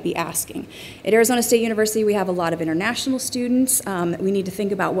they might be asking. At Arizona State University, we have a lot of international students. We need to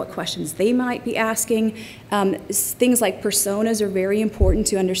think about what questions they might be asking. Things like personas are very important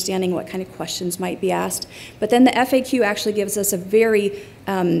to understanding what kind of questions might be asked. But then the FAQ actually gives us a very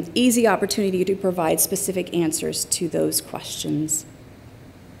easy opportunity to provide specific answers to those questions.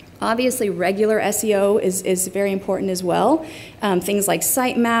 Obviously, regular SEO is very important as well. Things like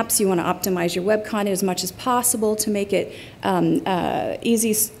sitemaps, you want to optimize your web content as much as possible to make it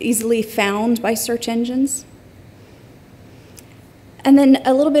easily found by search engines. And then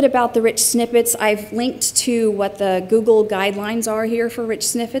a little bit about the rich snippets. I've linked to what the Google guidelines are here for rich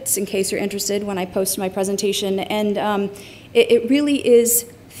snippets in case you're interested when I post my presentation. And it really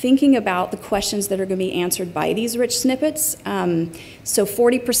is thinking about the questions that are going to be answered by these rich snippets. So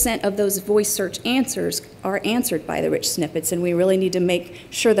 40% of those voice search answers are answered by the rich snippets, and we really need to make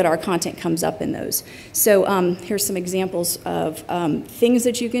sure that our content comes up in those. So here's some examples of things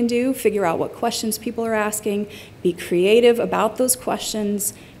that you can do. Figure out what questions people are asking, be creative about those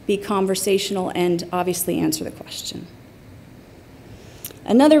questions, be conversational, and obviously answer the question.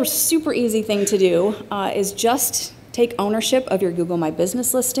 Another super easy thing to do is just take ownership of your Google My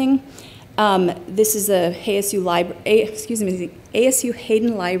Business listing. This is a ASU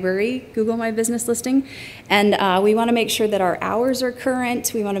Hayden Library Google My Business listing. And we want to make sure that our hours are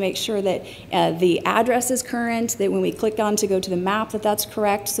current. We want to make sure that the address is current, that when we click on to go to the map that that's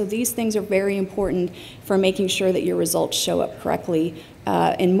correct. So these things are very important for making sure that your results show up correctly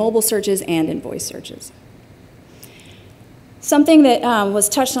in mobile searches and in voice searches. Something that was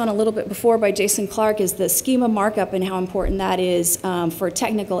touched on a little bit before by Jason Clark is the schema markup and how important that is for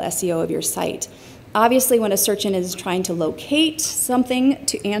technical SEO of your site. Obviously, when a search engine is trying to locate something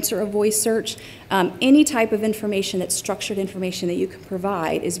to answer a voice search, any type of information that's structured information that you can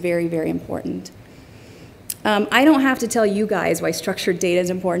provide is very, very important. I don't have to tell you guys why structured data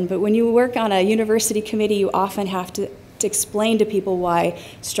is important, but when you work on a university committee, you often have to explain to people why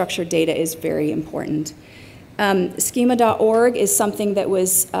structured data is very important. Schema.org is something that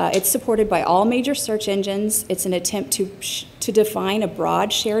was, it's supported by all major search engines. It's an attempt to define a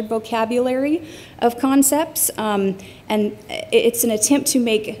broad shared vocabulary of concepts. And it's an attempt to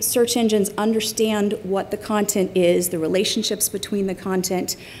make search engines understand what the content is, the relationships between the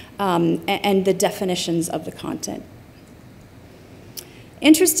content, and the definitions of the content.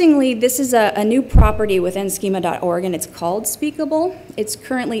 Interestingly, this is a new property within schema.org, and it's called Speakable. It's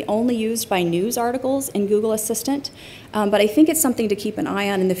currently only used by news articles in Google Assistant, but I think it's something to keep an eye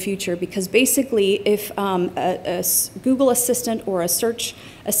on in the future, because basically if a Google Assistant or a search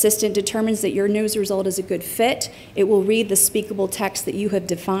assistant determines that your news result is a good fit, it will read the speakable text that you have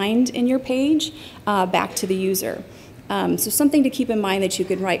defined in your page back to the user. So something to keep in mind, that you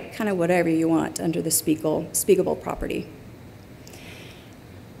can write kind of whatever you want under the speakable property.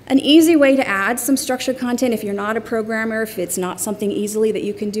 An easy way to add some structured content if you're not a programmer, if it's not something easily that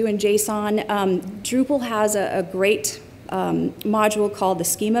you can do in JSON, Drupal has a great module called the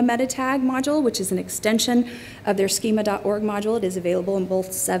schema meta tag module, which is an extension of their schema.org module. It is available in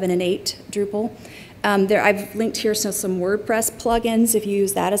both 7 and 8 Drupal. I've linked here some WordPress plugins if you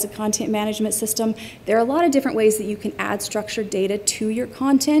use that as a content management system. There are a lot of different ways that you can add structured data to your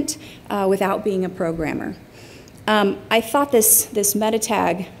content without being a programmer. I thought this meta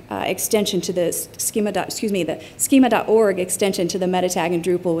tag extension to the schema.org extension to the meta tag in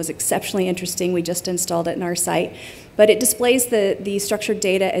Drupal was exceptionally interesting. We just installed it in our site. But it displays the structured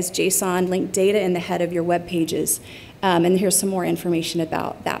data as JSON linked data in the head of your web pages. And here's some more information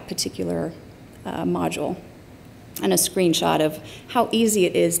about that particular module, and a screenshot of how easy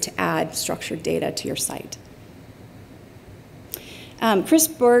it is to add structured data to your site. Chris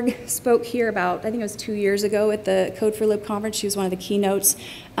Berg spoke here about, I think it was 2 years ago at the Code4Lib conference. She was one of the keynotes.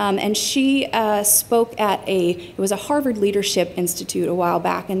 And she spoke at it was a Harvard Leadership Institute a while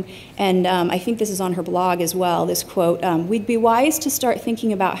back. And I think this is on her blog as well, this quote, "We'd be wise to start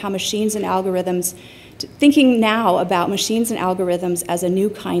thinking about how machines and algorithms, thinking now about machines and algorithms as a new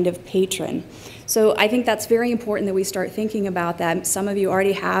kind of patron." So I think that's very important that we start thinking about that. Some of you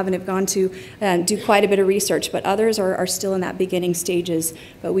already have and have gone to do quite a bit of research, but others are still in that beginning stages.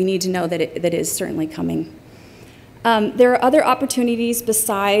 But we need to know that it is certainly coming. There are other opportunities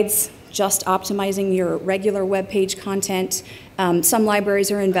besides just optimizing your regular web page content. Some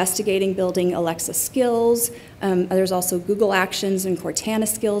libraries are investigating building Alexa skills. There's also Google Actions and Cortana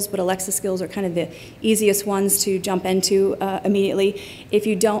skills, but Alexa skills are kind of the easiest ones to jump into immediately. If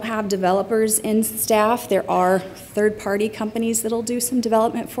you don't have developers in staff, there are third-party companies that'll do some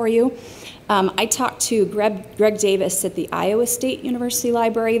development for you. I talked to Greg Davis at the Iowa State University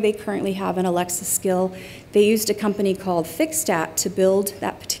Library. They currently have an Alexa skill. They used a company called Fixstat to build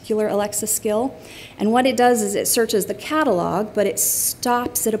that particular Alexa skill. And what it does is it searches the catalog, but it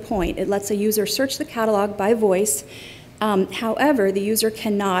stops at a point. It lets a user search the catalog by voice. However, the user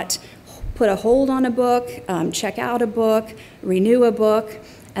cannot put a hold on a book, check out a book, renew a book.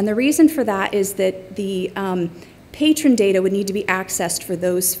 And the reason for that is that the patron data would need to be accessed for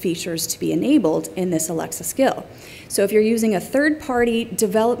those features to be enabled in this Alexa skill. So if you're using a third-party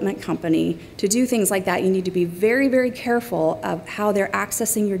development company to do things like that, you need to be very, very careful of how they're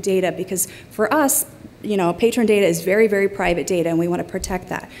accessing your data, because for us, patron data is very, very private data, and we want to protect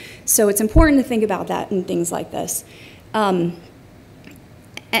that. So it's important to think about that in things like this.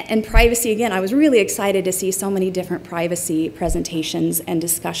 And privacy, again, I was really excited to see so many different privacy presentations and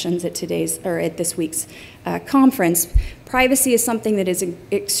discussions at this week's conference. Privacy is something that is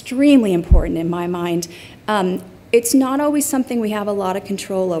extremely important in my mind. It's not always something we have a lot of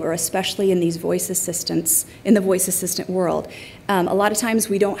control over, especially in these voice assistants, in the voice assistant world. A lot of times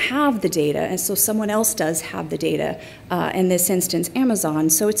we don't have the data, and so someone else does have the data, in this instance, Amazon.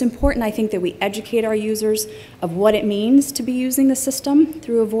 So it's important, I think, that we educate our users of what it means to be using the system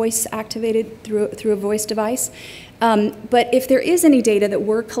through a voice-activated, through a voice device. But if there is any data that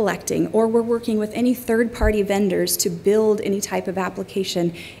we're collecting, or we're working with any third-party vendors to build any type of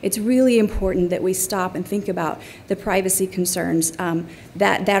application, it's really important that we stop and think about the privacy concerns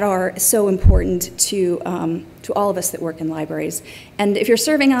that are so important to all of us that work in libraries. And if you're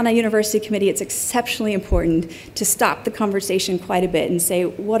serving on a university committee, it's exceptionally important to stop the conversation quite a bit and say,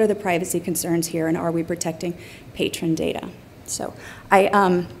 what are the privacy concerns here, and are we protecting patron data? So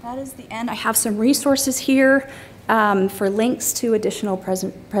that is the end. I have some resources here for links to additional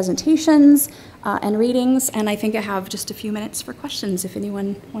presentations and readings, and I think I have just a few minutes for questions if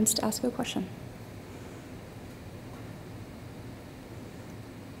anyone wants to ask a question.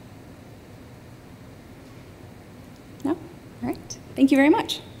 No? All right. Thank you very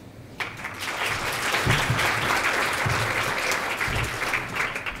much.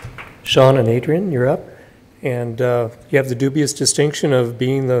 Sean and Adrian, you're up. And you have the dubious distinction of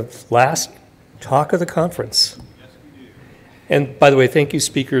being the last talk of the conference. And by the way, thank you,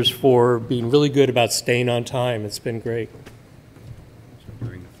 speakers, for being really good about staying on time. It's been great.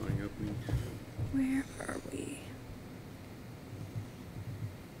 Where are we?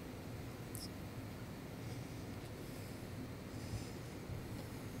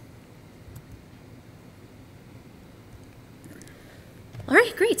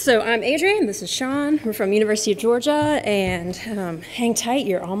 right, great. So I'm Adrian, this is Sean. We're from University of Georgia, and hang tight,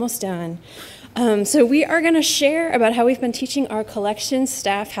 you're almost done. So we are going to share about how we've been teaching our collections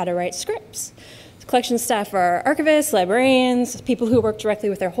staff how to write scripts. Collections staff are archivists, librarians, people who work directly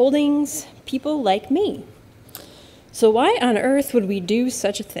with their holdings, people like me. So why on earth would we do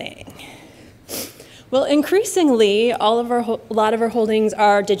such a thing? Well, increasingly, a lot of our holdings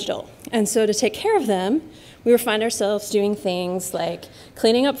are digital, and so to take care of them, we would find ourselves doing things like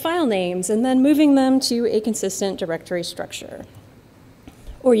cleaning up file names and then moving them to a consistent directory structure.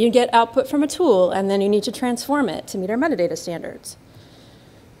 Or you get output from a tool and then you need to transform it to meet our metadata standards.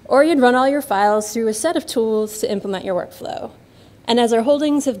 Or you'd run all your files through a set of tools to implement your workflow. And as our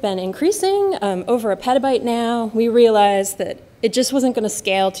holdings have been increasing, over a petabyte now, we realized that it just wasn't going to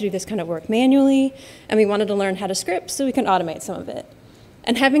scale to do this kind of work manually, and we wanted to learn how to script so we can automate some of it.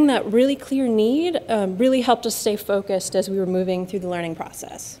 And having that really clear need really helped us stay focused as we were moving through the learning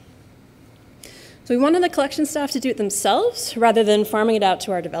process. So we wanted the collection staff to do it themselves rather than farming it out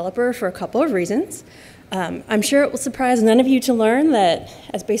to our developer for a couple of reasons. I'm sure it will surprise none of you to learn that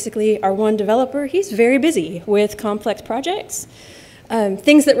as basically our one developer, he's very busy with complex projects,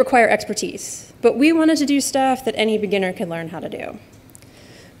 things that require expertise. But we wanted to do stuff that any beginner could learn how to do.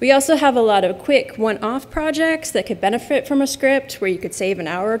 We also have a lot of quick one-off projects that could benefit from a script where you could save an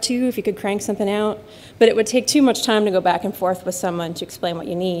hour or two if you could crank something out, but it would take too much time to go back and forth with someone to explain what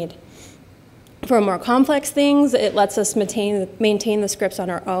you need. For more complex things, it lets us maintain the scripts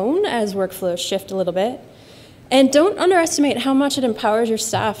on our own as workflows shift a little bit. And don't underestimate how much it empowers your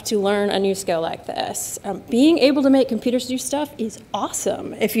staff to learn a new skill like this. Being able to make computers do stuff is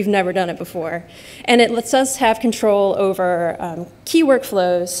awesome if you've never done it before. And it lets us have control over key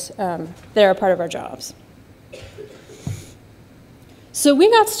workflows that are part of our jobs. So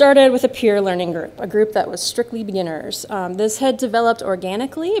we got started with a peer learning group, a group that was strictly beginners. This had developed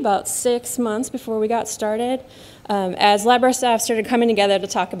organically about 6 months before we got started, as library staff started coming together to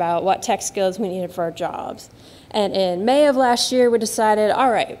talk about what tech skills we needed for our jobs. And in May of last year, we decided, all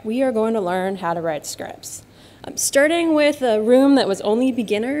right, we are going to learn how to write scripts. Starting with a room that was only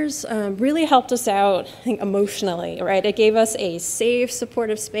beginners really helped us out, I think, emotionally, right? It gave us a safe,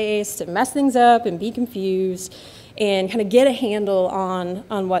 supportive space to mess things up and be confused and kind of get a handle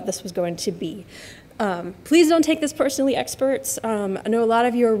on what this was going to be. Please don't take this personally, experts. I know a lot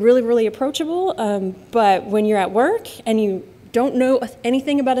of you are really, really approachable, but when you're at work and you don't know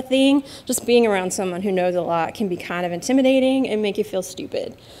anything about a thing, just being around someone who knows a lot can be kind of intimidating and make you feel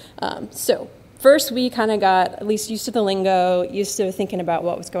stupid. So first, we kind of got at least used to the lingo, used to thinking about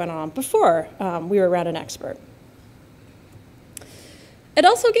what was going on before we were around an expert. It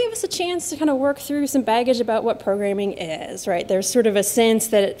also gave us a chance to kind of work through some baggage about what programming is, right? There's sort of a sense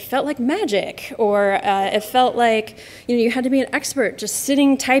that it felt like magic, or it felt like you had to be an expert just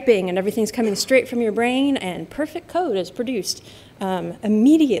sitting typing and everything's coming straight from your brain and perfect code is produced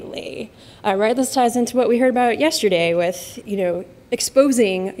immediately, right? This ties into what we heard about yesterday with,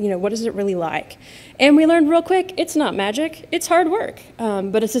 exposing, what is it really like? And we learned real quick, it's not magic, it's hard work.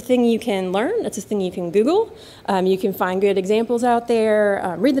 But it's a thing you can learn, it's a thing you can Google, you can find good examples out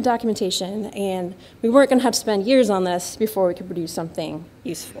there, read the documentation, and we weren't gonna have to spend years on this before we could produce something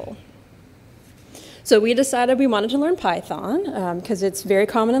useful. So we decided we wanted to learn Python because it's very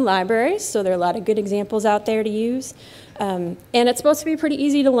common in libraries, so there are a lot of good examples out there to use. And it's supposed to be pretty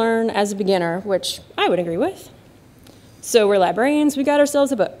easy to learn as a beginner, which I would agree with. So we're librarians, we got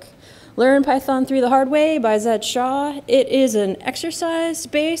ourselves a book. Learn Python Through the Hard Way by Zed Shaw. It is an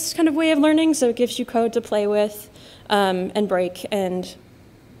exercise-based kind of way of learning, so it gives you code to play with and break. And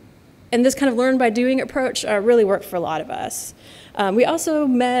this kind of learn by doing approach really worked for a lot of us. We also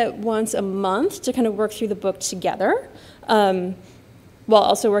met once a month to kind of work through the book together, while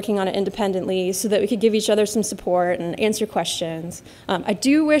also working on it independently so that we could give each other some support and answer questions. I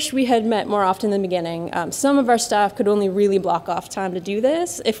do wish we had met more often in the beginning. Some of our staff could only really block off time to do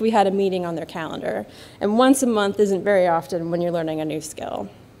this if we had a meeting on their calendar. And once a month isn't very often when you're learning a new skill.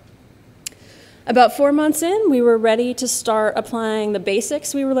 About 4 months in, we were ready to start applying the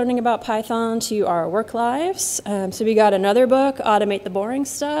basics we were learning about Python to our work lives. So we got another book, Automate the Boring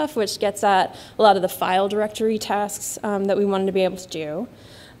Stuff, which gets at a lot of the file directory tasks that we wanted to be able to do.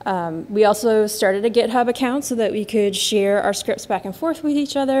 We also started a GitHub account so that we could share our scripts back and forth with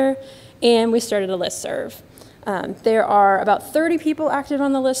each other, and we started a listserv. There are about 30 people active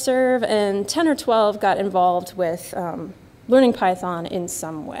on the listserv, and 10 or 12 got involved with learning Python in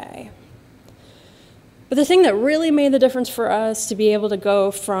some way. But the thing that really made the difference for us to be able to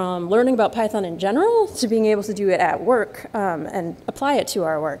go from learning about Python in general to being able to do it at work and apply it to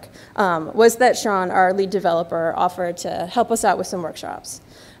our work was that Sean, our lead developer, offered to help us out with some workshops.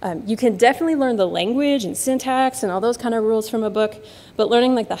 You can definitely learn the language and syntax and all those kind of rules from a book, but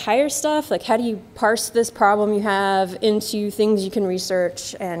learning like the higher stuff, like how do you parse this problem you have into things you can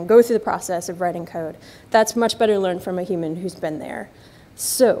research and go through the process of writing code, that's much better learned from a human who's been there.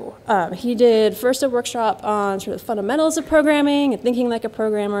 So he did first a workshop on sort of the fundamentals of programming and thinking like a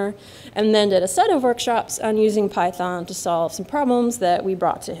programmer, and then did a set of workshops on using Python to solve some problems that we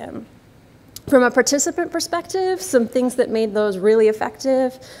brought to him. From a participant perspective, some things that made those really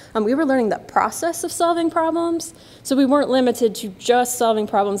effective, we were learning the process of solving problems. So we weren't limited to just solving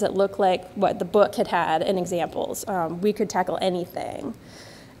problems that looked like what the book had in examples. We could tackle anything.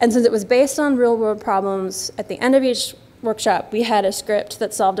 And since it was based on real-world problems, at the end of each workshop, we had a script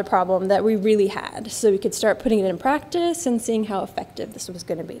that solved a problem that we really had, so we could start putting it in practice and seeing how effective this was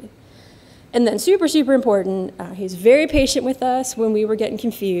going to be. And then super, super important, he's very patient with us when we were getting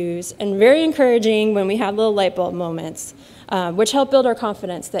confused, and very encouraging when we had little light bulb moments, which helped build our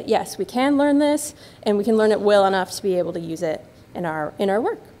confidence that yes, we can learn this, and we can learn it well enough to be able to use it in our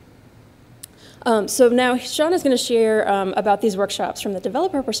work. So now Sean is going to share about these workshops from the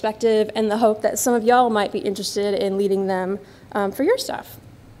developer perspective and the hope that some of y'all might be interested in leading them for your stuff.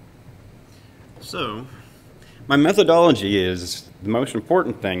 So my methodology is, the most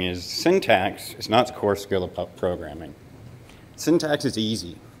important thing is syntax is not the core skill of programming. Syntax is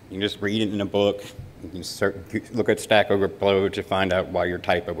easy. You can just read it in a book. You can look at Stack Overflow to find out why your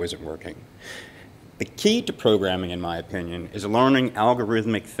typo isn't working. The key to programming, in my opinion, is learning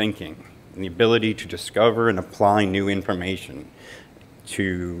algorithmic thinking and the ability to discover and apply new information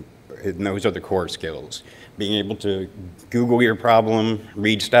and those are the core skills. Being able to Google your problem,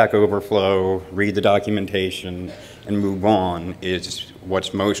 read Stack Overflow, read the documentation, and move on is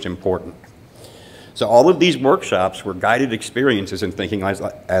what's most important. So all of these workshops were guided experiences in thinking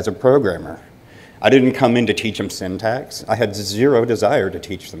as a programmer. I didn't come in to teach them syntax. I had zero desire to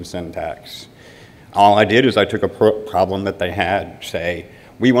teach them syntax. All I did is I took a problem that they had, say,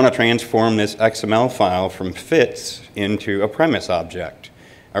 we want to transform this XML file from fits into a premise object,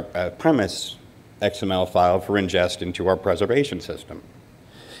 a premise XML file for ingest into our preservation system.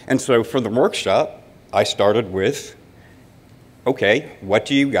 And so for the workshop, I started with, okay, what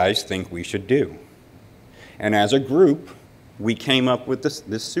do you guys think we should do? And as a group, we came up with this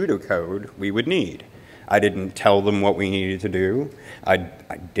pseudocode we would need. I didn't tell them what we needed to do. I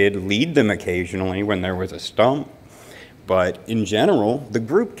did lead them occasionally when there was a stump. But in general, the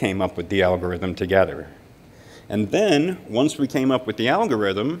group came up with the algorithm together. And then, once we came up with the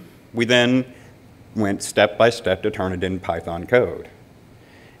algorithm, we then went step by step to turn it in Python code.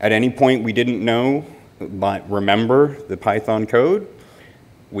 At any point we didn't know, remember the Python code,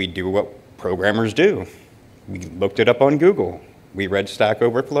 we do what programmers do. We looked it up on Google. We read Stack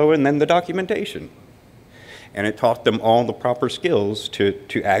Overflow and then the documentation. And it taught them all the proper skills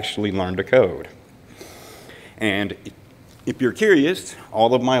to actually learn to code. And if you're curious,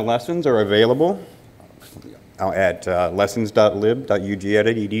 all of my lessons are available at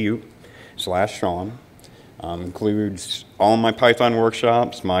lessons.lib.ug.edu/Sean. Includes all my Python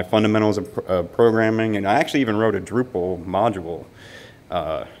workshops, my fundamentals of programming, and I actually even wrote a Drupal module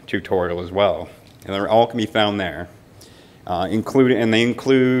tutorial as well. And they all can be found there. And they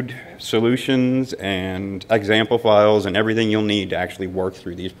include solutions and example files and everything you'll need to actually work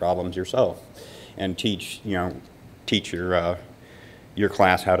through these problems yourself and teach your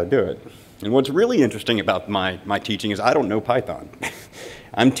class how to do it. And what's really interesting about my teaching is I don't know Python.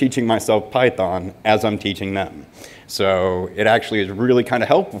 I'm teaching myself Python as I'm teaching them. So it actually is really kind of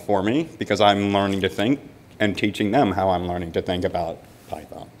helpful for me because I'm learning to think and teaching them how I'm learning to think about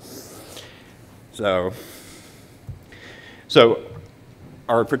Python. So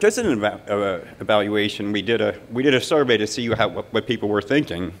our participant evaluation, we did a survey to see what people were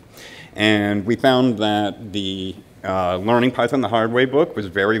thinking. And we found that the Learning Python the Hard Way book was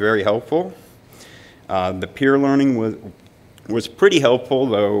very, very helpful. The peer learning was pretty helpful,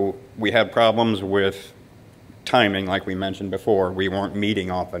 though we had problems with timing, like we mentioned before. We weren't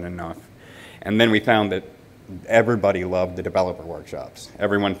meeting often enough. And then we found that everybody loved the developer workshops.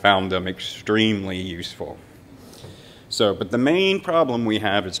 Everyone found them extremely useful. But the main problem we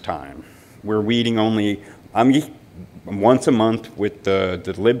have is time. We're meeting I'm once a month with the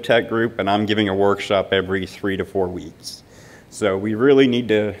LibTech group, and I'm giving a workshop every 3 to 4 weeks. So we really need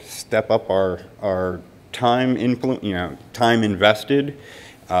to step up our time invested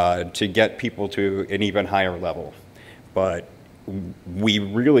to get people to an even higher level. But we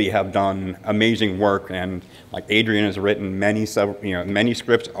really have done amazing work, and like Adrian has written many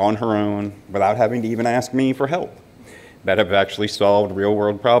scripts on her own without having to even ask me for help that have actually solved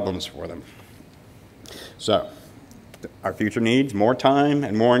real-world problems for them. So, our future needs more time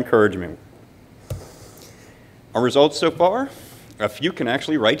and more encouragement. Our results so far, a few can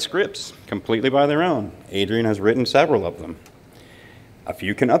actually write scripts completely by their own. Adrian has written several of them. A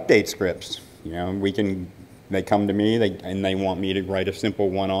few can update scripts. You know, they come to me and they want me to write a simple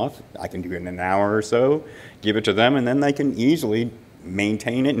one-off. I can do it in an hour or so, give it to them, and then they can easily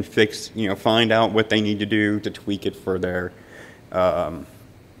maintain it and fix, find out what they need to do to tweak it for their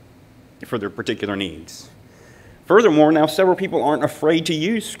particular needs. Furthermore, now several people aren't afraid to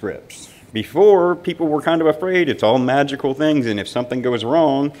use scripts. Before, people were kind of afraid. It's all magical things, and if something goes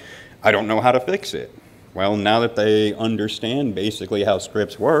wrong, I don't know how to fix it. Well, now that they understand basically how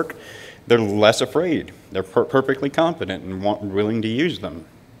scripts work, they're less afraid. They're perfectly confident and willing to use them.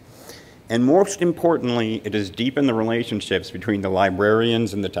 And most importantly, it has deepened the relationships between the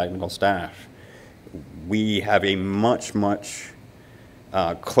librarians and the technical staff. We have a much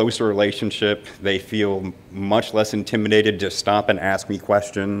closer relationship. They feel much less intimidated to stop and ask me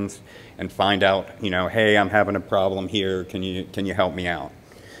questions and find out, hey, I'm having a problem here. Can you help me out?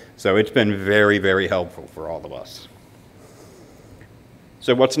 So it's been very, very helpful for all of us.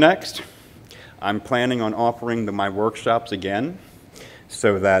 So what's next? I'm planning on offering my workshops again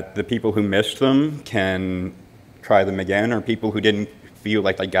so that the people who missed them can try them again, or people who didn't feel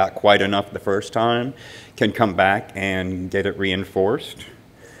like they got quite enough the first time can come back and get it reinforced.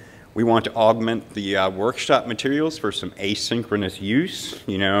 We want to augment the workshop materials for some asynchronous use.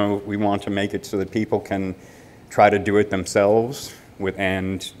 We want to make it so that people can try to do it themselves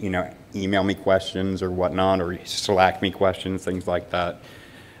and email me questions or whatnot, or Slack me questions, things like that.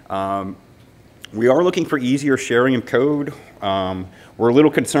 We are looking for easier sharing of code. We're a little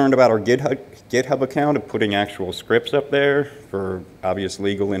concerned about our GitHub account of putting actual scripts up there for obvious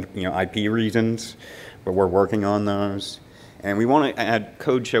legal and IP reasons, but we're working on those. And we want to add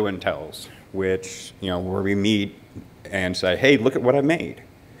code show and tells, which where we meet and say, hey, look at what I made,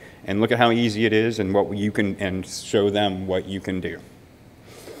 and look at how easy it is, and what you can, and show them what you can do.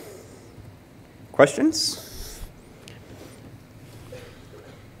 Questions?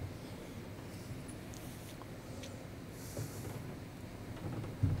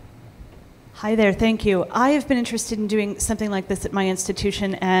 Hi there, thank you. I have been interested in doing something like this at my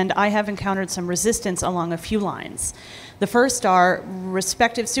institution, and I have encountered some resistance along a few lines. The first are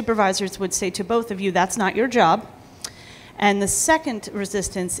respective supervisors would say to both of you, that's not your job. And the second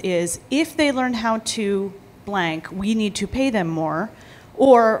resistance is, if they learn how to blank, we need to pay them more.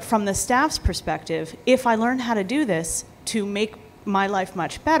 Or from the staff's perspective, if I learn how to do this to make my life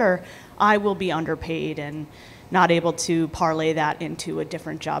much better, I will be underpaid and not able to parlay that into a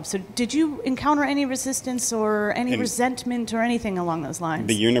different job. So did you encounter any resistance or any resentment or anything along those lines?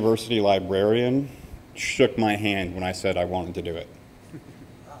 The university librarian shook my hand when I said I wanted to do it.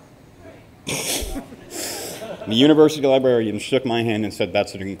 The university librarian shook my hand and said,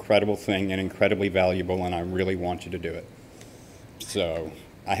 that's an incredible thing and incredibly valuable, and I really want you to do it. So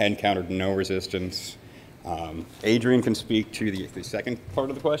I had encountered no resistance. Adrian can speak to the second part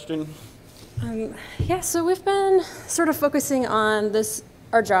of the question. Yeah, so we've been sort of focusing on this.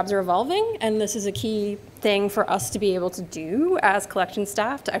 Our jobs are evolving, and this is a key thing for us to be able to do as collection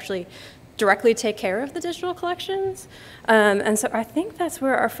staff, to actually directly take care of the digital collections. And so I think that's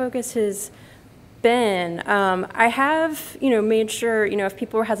where our focus has been. I have, made sure, if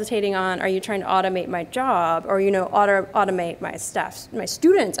people were hesitating on, are you trying to automate my job, or, automate my staff, my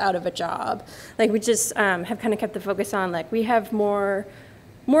students out of a job? Like, we just have kind of kept the focus on, like, we have more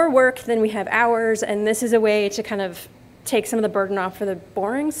work than we have hours, and this is a way to kind of take some of the burden off for the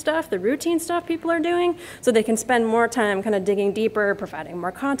boring stuff, the routine stuff people are doing, so they can spend more time kind of digging deeper, providing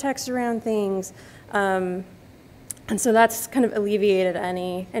more context around things. And so that's kind of alleviated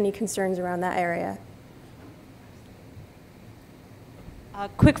any concerns around that area.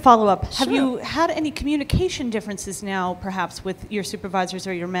 Quick follow-up. Sure. Have you had any communication differences now, perhaps, with your supervisors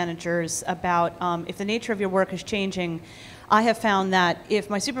or your managers about if the nature of your work is changing? I have found that if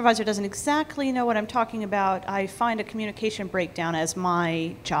my supervisor doesn't exactly know what I'm talking about, I find a communication breakdown as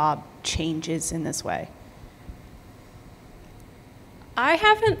my job changes in this way. I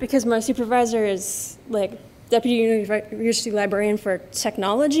haven't, because my supervisor is like deputy university librarian for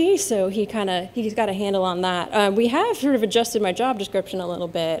technology, so he's got a handle on that. We have sort of adjusted my job description a little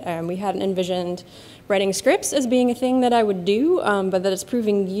bit. We hadn't envisioned writing scripts as being a thing that I would do, but that it's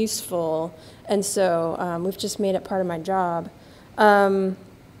proving useful, and so we've just made it part of my job.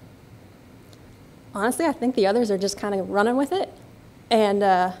 honestly, I think the others are just kind of running with it, and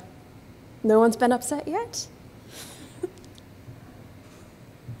no one's been upset yet.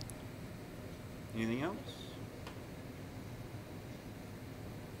 Anything else?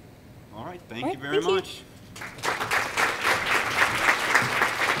 All right, thank you very much.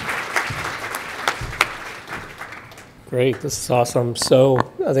 Great, this is awesome. So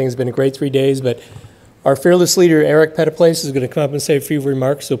I think it's been a great 3 days, but our fearless leader, Eric Pettiplace, is going to come up and say a few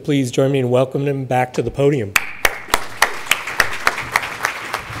remarks, so please join me in welcoming him back to the podium.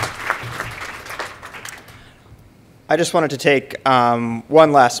 I just wanted to take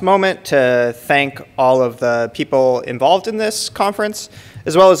one last moment to thank all of the people involved in this conference,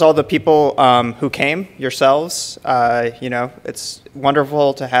 as well as all the people who came, yourselves. You know, it's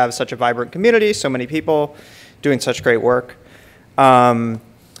wonderful to have such a vibrant community, so many people doing such great work.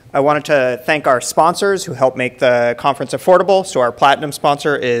 I wanted to thank our sponsors who helped make the conference affordable. So our platinum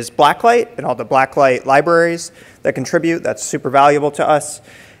sponsor is Blacklight and all the Blacklight libraries that contribute. That's super valuable to us.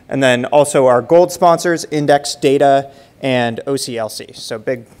 And then also our gold sponsors, Index Data and OCLC. So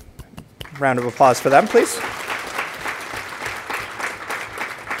big round of applause for them, please.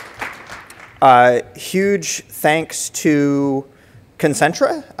 Huge thanks to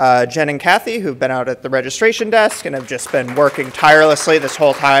Concentra, Jen and Kathy, who've been out at the registration desk and have just been working tirelessly this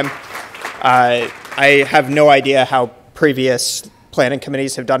whole time. I have no idea how previous planning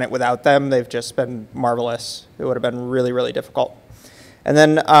committees have done it without them. They've just been marvelous. It would have been really, really difficult. And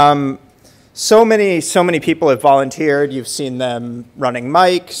then so many people have volunteered. You've seen them running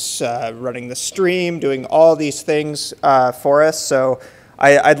mics, running the stream, doing all these things for us. So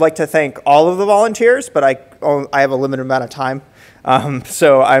I'd like to thank all of the volunteers, but I have a limited amount of time.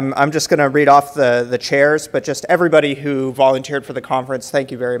 So I'm just going to read off the chairs, but just everybody who volunteered for the conference,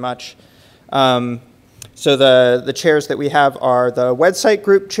 thank you very much. So the chairs that we have are the website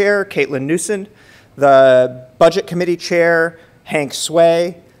group chair, Caitlin Newson, the budget committee chair, Hank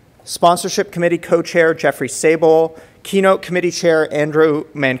Sway, sponsorship committee co-chair, Jeffrey Sable, keynote committee chair, Andrew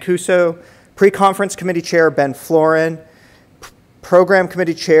Mancuso, pre-conference committee chair, Ben Florin, program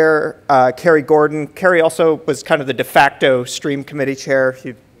committee chair, Kerry Gordon. Kerry also was kind of the de facto stream committee chair.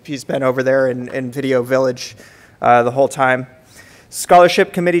 He's been over there in Video Village the whole time.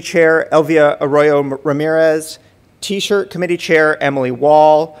 Scholarship committee chair, Elvia Arroyo Ramirez. T-shirt committee chair, Emily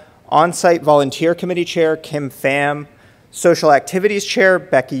Wall. On-site volunteer committee chair, Kim Pham. Social activities chair,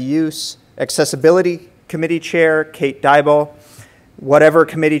 Becky Use. Accessibility committee chair, Kate Dybel. Whatever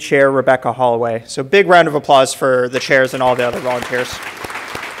committee chair, Rebecca Holloway. So big round of applause for the chairs and all the other volunteers.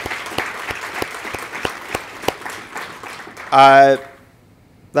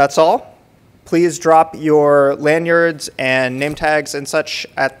 That's all. Please drop your lanyards and name tags and such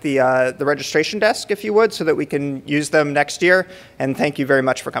at the registration desk, if you would, so that we can use them next year. And thank you very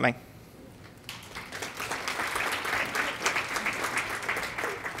much for coming.